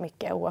ju lika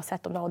mycket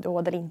oavsett om du har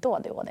ADHD eller inte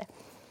ADHD.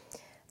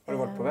 Har du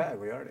varit på väg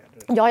att göra det?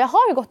 Ja, jag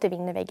har ju gått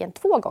in i väggen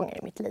 2 gånger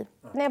i mitt liv.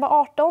 Ja. När jag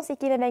var 18 så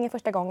gick jag in i väggen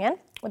första gången.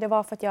 Och det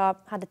var för att jag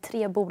hade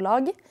 3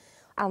 bolag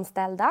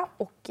anställda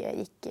och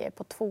gick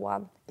på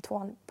 2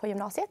 på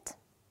gymnasiet.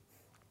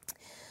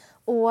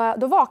 Och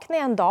då vaknade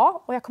jag en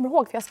dag och jag kommer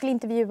ihåg för jag skulle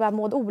intervjua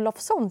Maud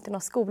Olofsson till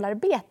något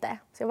skolarbete.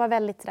 Så jag var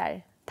väldigt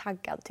där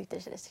taggad och tyckte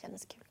det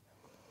kändes kul.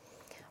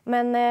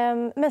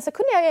 Men så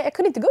kunde jag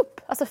kunde inte gå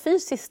upp. Alltså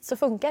fysiskt så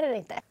funkade det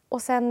inte.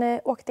 Och sen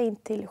åkte jag in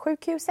till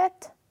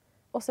sjukhuset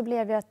och så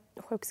blev jag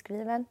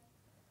sjukskriven.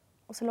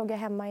 Och så låg jag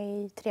hemma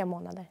i 3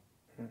 månader.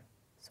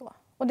 Så.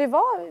 Och det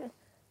var...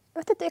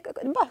 Jag vet inte,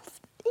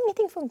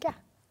 ingenting funkar.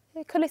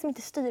 Jag kunde liksom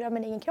inte styra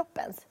min egen kropp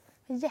ens.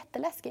 Det var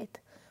jätteläskigt.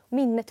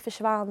 Minnet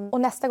försvann.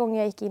 Och nästa gång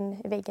jag gick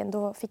in i väggen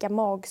då fick jag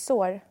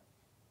magsår.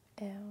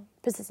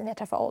 Precis när jag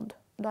träffade Odd.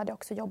 Då hade jag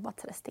också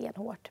jobbat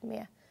stenhårt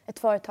med ett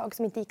företag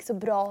som inte gick så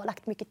bra. Och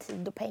lagt mycket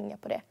tid och pengar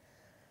på det.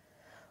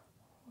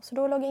 Så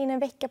då låg jag in en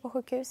vecka på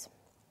sjukhus.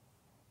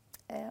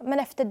 Men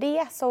efter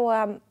det så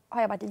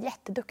har jag varit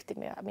jätteduktig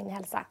med min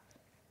hälsa.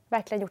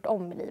 Verkligen gjort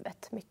om i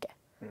livet mycket.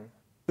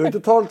 Du har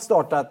totalt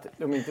startat,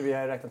 om inte vi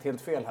har räknat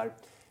helt fel här,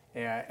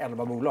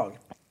 11 bolag.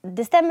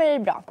 Det stämmer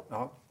bra.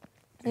 Ja.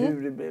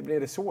 Hur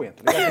blev det så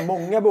egentligen? Det är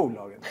många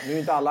bolag. Nu är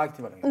inte alla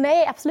aktiva längre.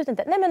 Nej, absolut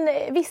inte. Nej,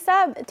 men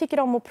vissa tycker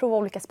om att prova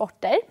olika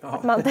sporter. Ja.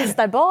 Att man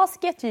testar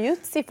basket,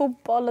 jiu-jitsu,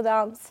 fotboll och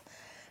dans.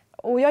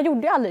 Och jag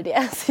gjorde ju aldrig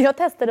det. Så jag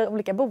testade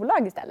olika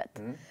bolag istället.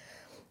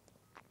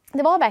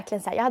 Det var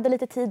verkligen så här. Jag hade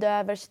lite tid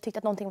över, så tyckte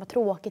att någonting var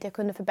tråkigt, jag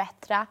kunde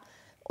förbättra.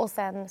 Och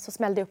sen så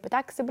smällde jag upp ett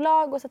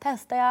aktiebolag och så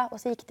testade jag.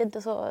 Och så gick det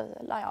inte, så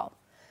la jag av.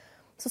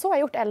 Så har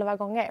jag gjort 11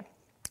 gånger.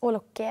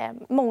 Och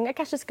många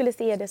kanske skulle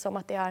se det som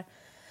att jag har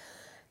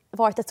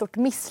varit ett stort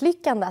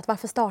misslyckande. Att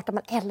varför startar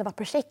man 11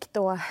 projekt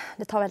och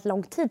det tar väldigt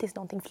lång tid tills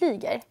någonting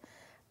flyger.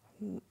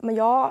 Men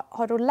jag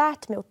har då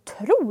lärt mig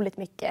otroligt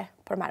mycket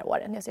på de här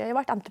åren. Jag har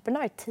varit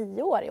entreprenör i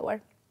 10 år i år.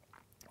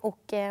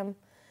 Och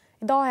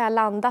idag har jag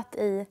landat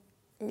i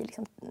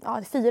liksom,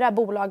 4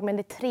 bolag, men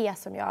det är 3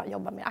 som jag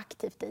jobbar mer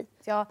aktivt i.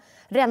 Så jag har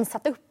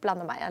rensat upp bland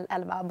de här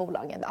 11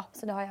 bolagen då.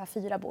 Så nu har jag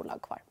 4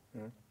 bolag kvar.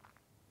 Mm.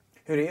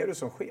 Hur är du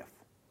som chef?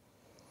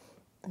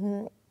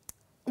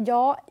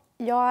 Ja,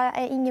 jag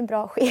är ingen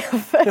bra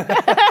chef.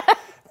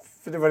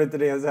 För det var lite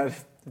det så här,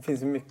 det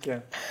finns ju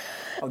mycket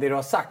av det du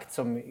har sagt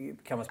som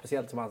kan vara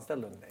speciellt som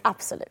anställd under dig.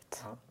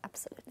 Absolut. Ja.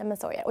 Absolut. Ja, men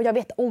så är det. Och jag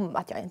vet om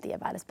att jag inte är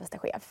världens bästa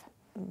chef.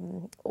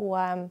 Och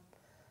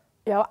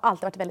jag har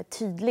alltid varit väldigt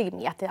tydlig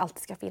med att det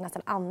alltid ska finnas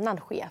en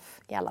annan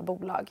chef i alla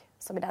bolag.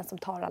 Som är den som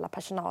tar alla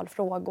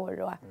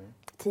personalfrågor och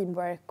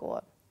teamwork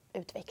och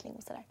utveckling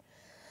och sådär.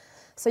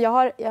 Så det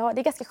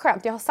är ganska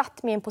skönt. Jag har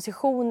satt mig i en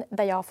position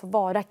där jag får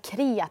vara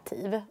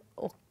kreativ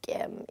och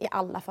i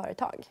alla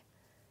företag.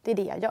 Det är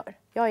det jag gör.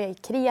 Jag är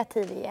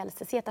kreativ i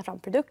LCC, tar fram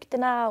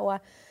produkterna och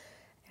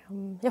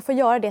jag får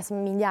göra det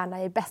som min hjärna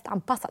är bäst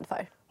anpassad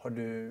för. Har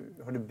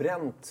du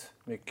bränt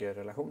mycket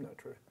relationer,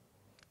 tror du?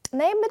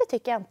 Nej, men det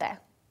tycker jag inte.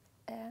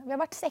 Vi har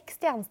varit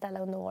 60 anställda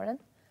under åren.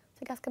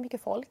 Så ganska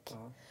mycket folk.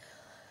 Ja.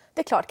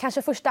 Det är klart,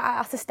 kanske första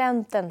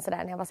assistenten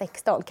sådär, när jag var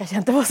 16 kanske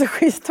inte var så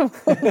schysst mot.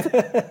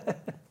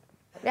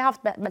 Vi har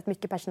haft väldigt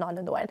mycket personal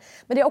under åren.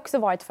 Men det har också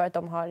varit för att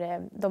de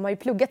har ju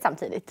pluggat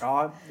samtidigt.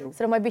 Ja,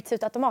 så de har bytts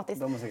ut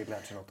automatiskt. De har säkert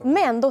lärt sig något.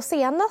 Men de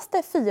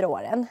senaste 4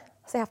 åren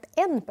så har jag haft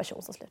en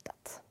person som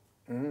slutat.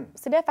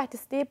 Så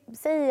det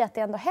säger att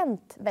det ändå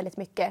hänt väldigt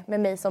mycket med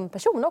mig som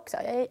person också.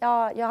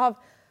 Jag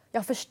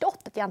har förstått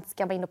att jag inte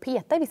ska vara in och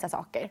peta i vissa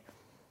saker.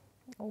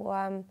 Och,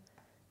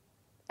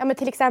 men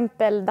till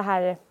exempel det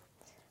här,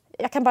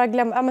 jag kan bara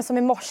glömma, som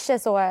i morse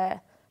så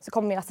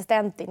kommer min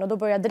assistent in och då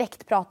börjar jag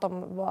direkt prata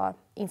om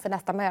inför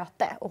nästa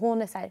möte. Och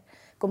hon är så här,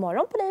 god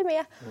morgon på dig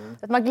med.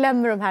 Att man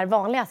glömmer de här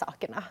vanliga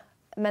sakerna.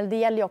 Men det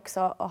gäller ju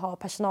också att ha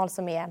personal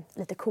som är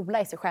lite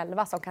coola i sig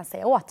själva som kan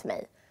säga åt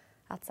mig.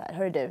 Att så här,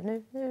 hörru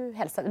du, nu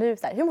hälsar du,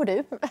 så här, hur mår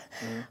du?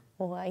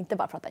 Och inte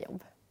bara prata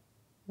jobb.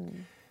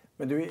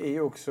 Men du är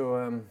ju också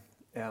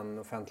en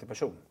offentlig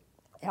person.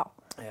 Ja.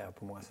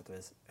 På många sätt och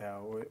vis.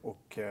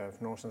 Och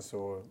för några år sedan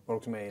så var du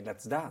också med i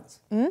Let's Dance.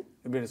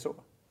 Hur blev det så?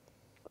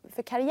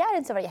 För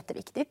karriären så var det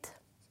jätteviktigt.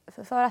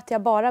 För att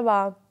jag bara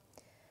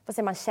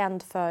var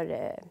känd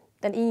för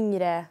den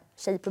yngre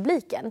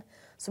tjejpubliken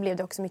så blev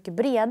det också mycket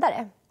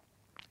bredare.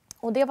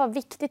 Och det var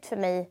viktigt för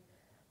mig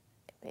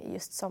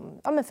just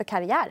för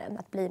karriären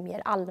att bli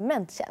mer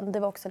allmänt känd. Det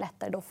var också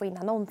lättare då att få in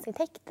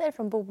annonsintäkter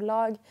från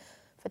bolag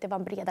för att det var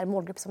en bredare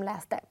målgrupp som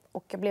läste.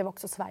 Och jag blev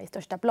också Sveriges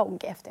största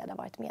blogg efter jag hade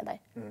varit med där.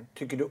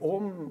 Tycker du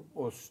om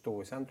att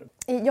stå i centrum?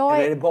 Eller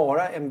är det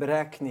bara en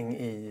beräkning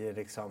i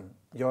liksom,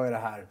 gör jag det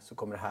här så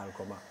kommer det här att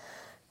komma?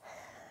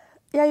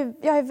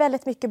 Jag är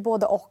väldigt mycket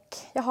både och.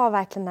 Jag har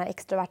verkligen den här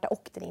extroverta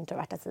och den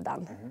introverta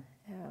sidan.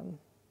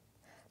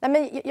 Nej,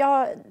 men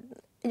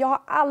jag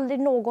har aldrig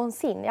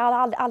någonsin, jag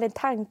har aldrig en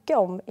tanke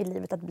om i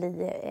livet att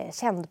bli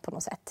känd på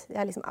något sätt. Jag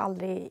har liksom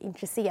aldrig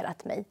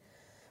intresserat mig.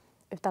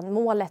 Utan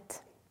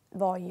målet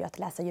var ju att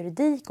läsa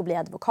juridik och bli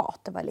advokat.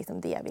 Det var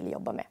liksom det jag ville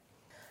jobba med.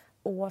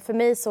 Och för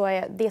mig så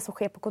är det som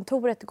sker på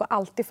kontoret går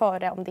alltid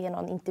före om det är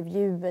någon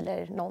intervju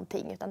eller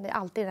någonting. Utan det är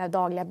alltid den här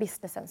dagliga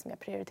businessen som jag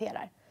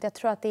prioriterar. Jag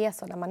tror att det är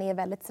så när man är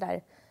väldigt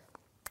sådär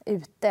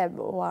ute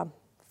och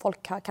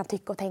folk kan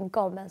tycka och tänka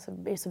om men så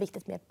blir det så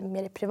viktigt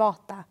med det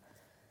privata.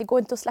 Det går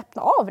inte att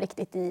slappna av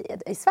riktigt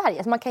i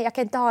Sverige. Så jag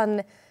kan inte ha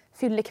en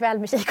fyllekväll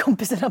med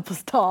tjejkompisarna på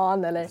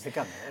stan.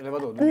 Eller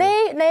vadå?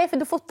 Nej, för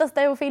då fotas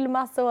det och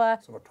filmas.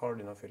 Och... Så vart har du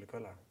dina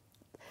fyllekvällar?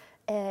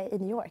 I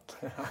New York.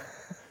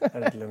 Det är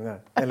lite lugnare.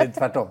 Eller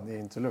tvärtom, det är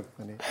inte så lugnt.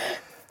 Men det...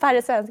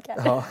 Färre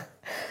svenskar. Ja.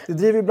 Du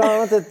driver bland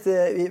annat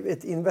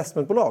ett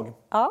investmentbolag.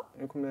 Ja.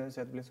 Hur kommer det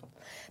sig att det blir så?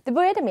 Det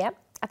började med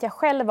att jag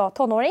själv var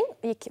tonåring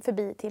och gick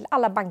förbi till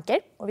alla banker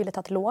och ville ta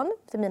ett lån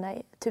för mina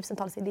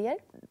tusentals idéer.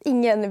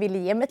 Ingen ville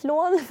ge mig ett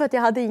lån för att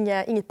jag hade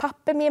inget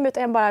papper med mig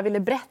utan jag bara ville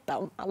berätta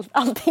om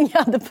allting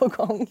jag hade på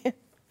gång.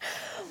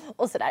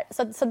 Och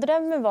sådär. Så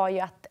drömmen var ju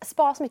att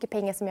spara så mycket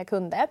pengar som jag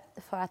kunde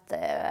för att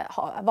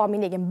vara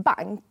min egen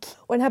bank.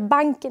 Och den här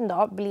banken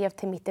då blev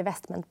till mitt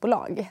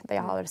investmentbolag där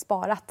jag har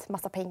sparat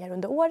massa pengar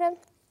under åren.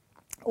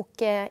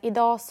 Och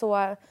idag så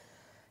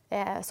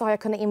har jag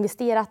kunnat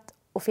investera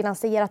och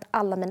finansierat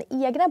alla mina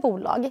egna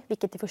bolag,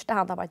 vilket i första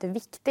hand har varit det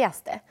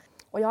viktigaste.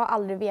 Och jag har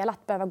aldrig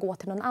velat behöva gå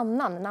till en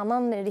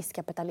annan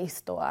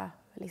riskkapitalist och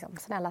liksom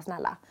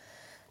snälla.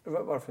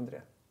 Varför inte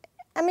det?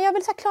 Men jag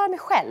vill klara mig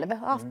själv. Jag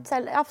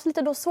har haft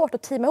lite svårt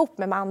att teama ihop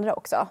med andra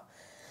också.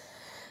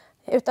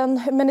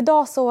 Men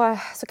idag så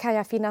kan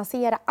jag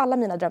finansiera alla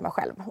mina drömmar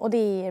själv. Och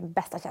det är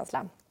bästa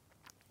känslan.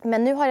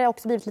 Men nu har jag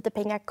också blivit lite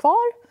pengar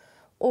kvar.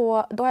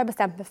 Och då har jag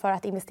bestämt mig för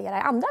att investera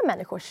i andra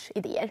människors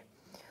idéer.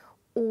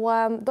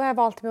 Och då har jag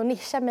valt mig att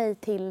nischa mig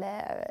till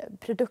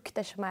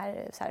produkter som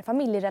är så här,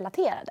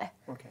 familjerelaterade.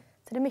 Okay.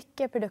 Så det är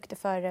mycket produkter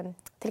för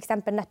till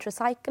exempel Net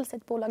Recycles,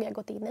 ett bolag jag har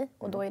gått in i.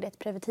 Och då är det ett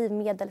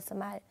preventivmedel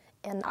som är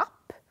en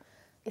app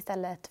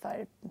istället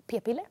för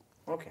p-piller.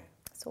 Okej.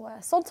 Så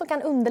sånt som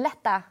kan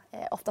underlätta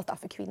oftast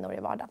för kvinnor i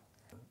vardagen.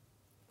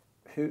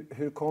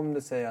 Hur kom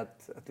det sig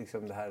att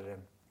liksom det här...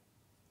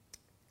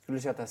 Skulle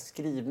du säga att det här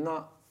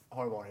skrivna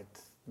har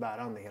varit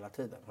bärande hela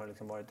tiden? Har det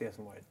liksom varit det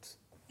som varit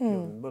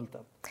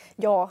grundbulten?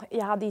 Ja,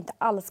 jag hade inte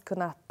alls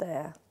kunnat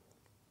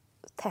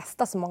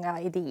testa så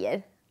många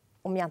idéer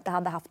om jag inte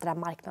hade haft den här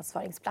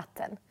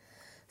marknadsföringsplatsen.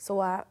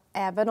 Så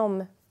även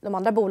om de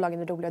andra bolagen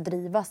är roliga att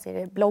driva så är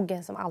det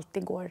bloggen som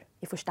alltid går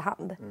i första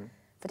hand.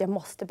 För att jag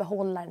måste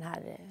behålla den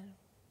här,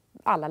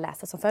 alla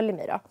läsare som följer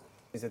mig då.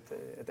 Finns det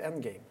ett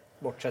endgame?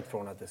 Bortsett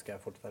från att det ska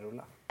fortsätta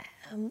rulla?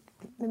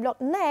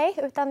 Nej,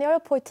 utan jag har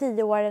hållit på i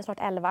 10 år, snart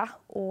 11.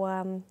 Och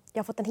jag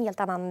har fått en helt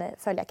annan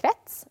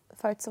följarkrets.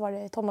 Förut så var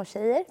det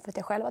tonårstjejer, för att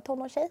jag själv var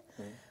tonårstjej.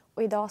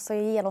 Och idag så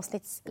är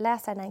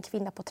genomsnittsläsaren en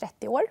kvinna på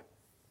 30 år.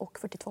 Och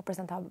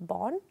 42% av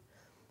barn.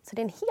 Så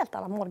det är en helt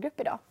annan målgrupp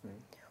idag.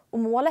 Och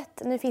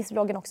målet, nu finns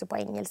bloggen också på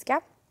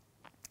engelska.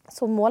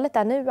 Så målet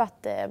är nu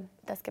att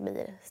det ska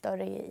bli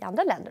större i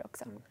andra länder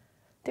också.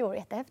 Det vore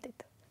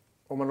jättehäftigt.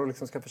 Om man då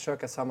liksom ska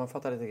försöka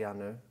sammanfatta lite grann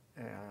nu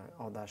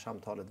av det här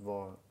samtalet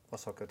vad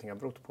saker och ting har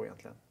berott på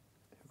egentligen.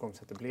 Hur kom det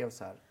sig att det blev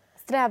så här?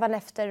 Strävan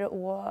efter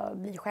att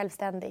bli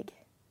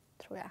självständig,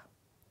 tror jag.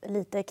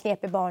 Lite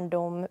knepig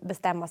barndom,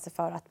 bestämma sig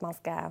för att man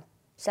ska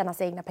tjäna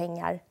sig egna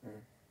pengar.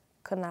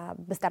 Kunna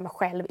bestämma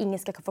själv. Ingen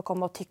ska få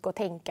komma och tycka och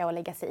tänka och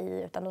lägga sig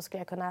i. Utan då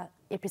skulle jag kunna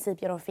i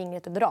princip göra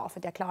fingret och dra för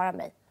att jag klarar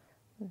mig.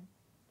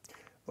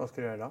 Vad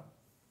ska du göra idag?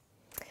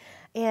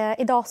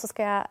 Idag så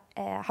ska jag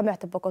ha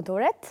möte på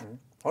kontoret.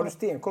 Har du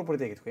stenkoll på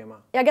ditt eget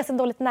schema? Jag har ganska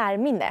dåligt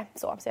närminne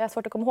så jag har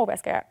svårt att komma ihåg vad jag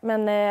ska göra.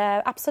 Men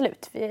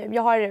absolut.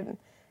 Jag har,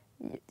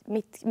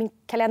 min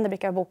kalender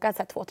brukar vara bokad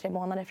 2-3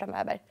 månader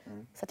framöver.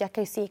 Så att jag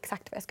kan ju se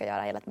exakt vad jag ska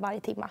göra varje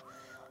timme.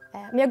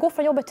 Men jag går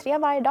från jobbet 3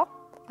 varje dag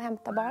och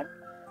hämtar barn.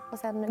 Och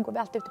sen går vi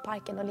alltid ut i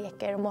parken och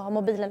leker och har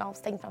mobilen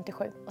avstängd fram till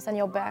 7. Och sen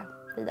jobbar jag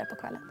vidare på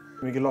kvällen.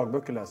 Hur mycket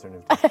lagböcker läser du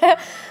nu?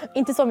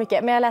 Inte så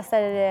mycket, men jag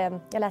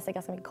läser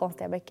ganska mycket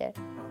konstiga böcker.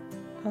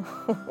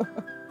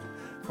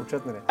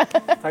 Fortsätt med det.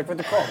 Tack för att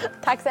du kom.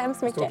 Tack så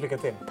hemskt mycket. Stort lycka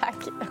till. Tack.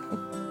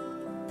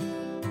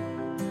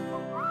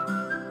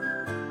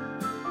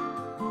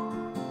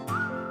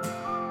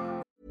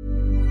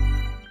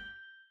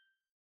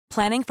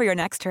 Planning for your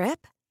next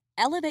trip?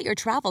 Elevate your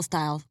travel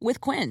style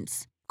with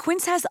Quince.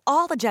 Quince has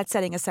all the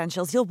jet-setting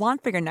essentials you'll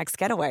want for your next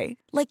getaway,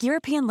 like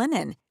European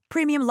linen,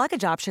 premium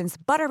luggage options,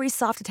 buttery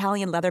soft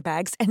Italian leather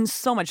bags, and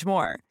so much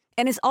more.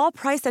 And is all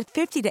priced at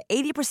 50 to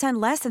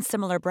 80% less than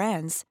similar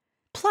brands.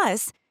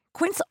 Plus,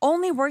 Quince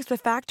only works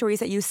with factories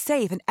that use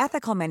safe and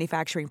ethical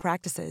manufacturing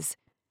practices.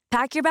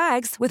 Pack your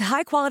bags with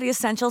high-quality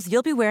essentials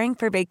you'll be wearing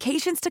for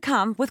vacations to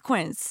come with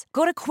Quince.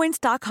 Go to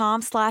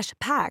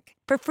quince.com/pack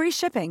for free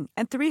shipping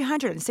and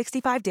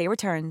 365-day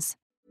returns.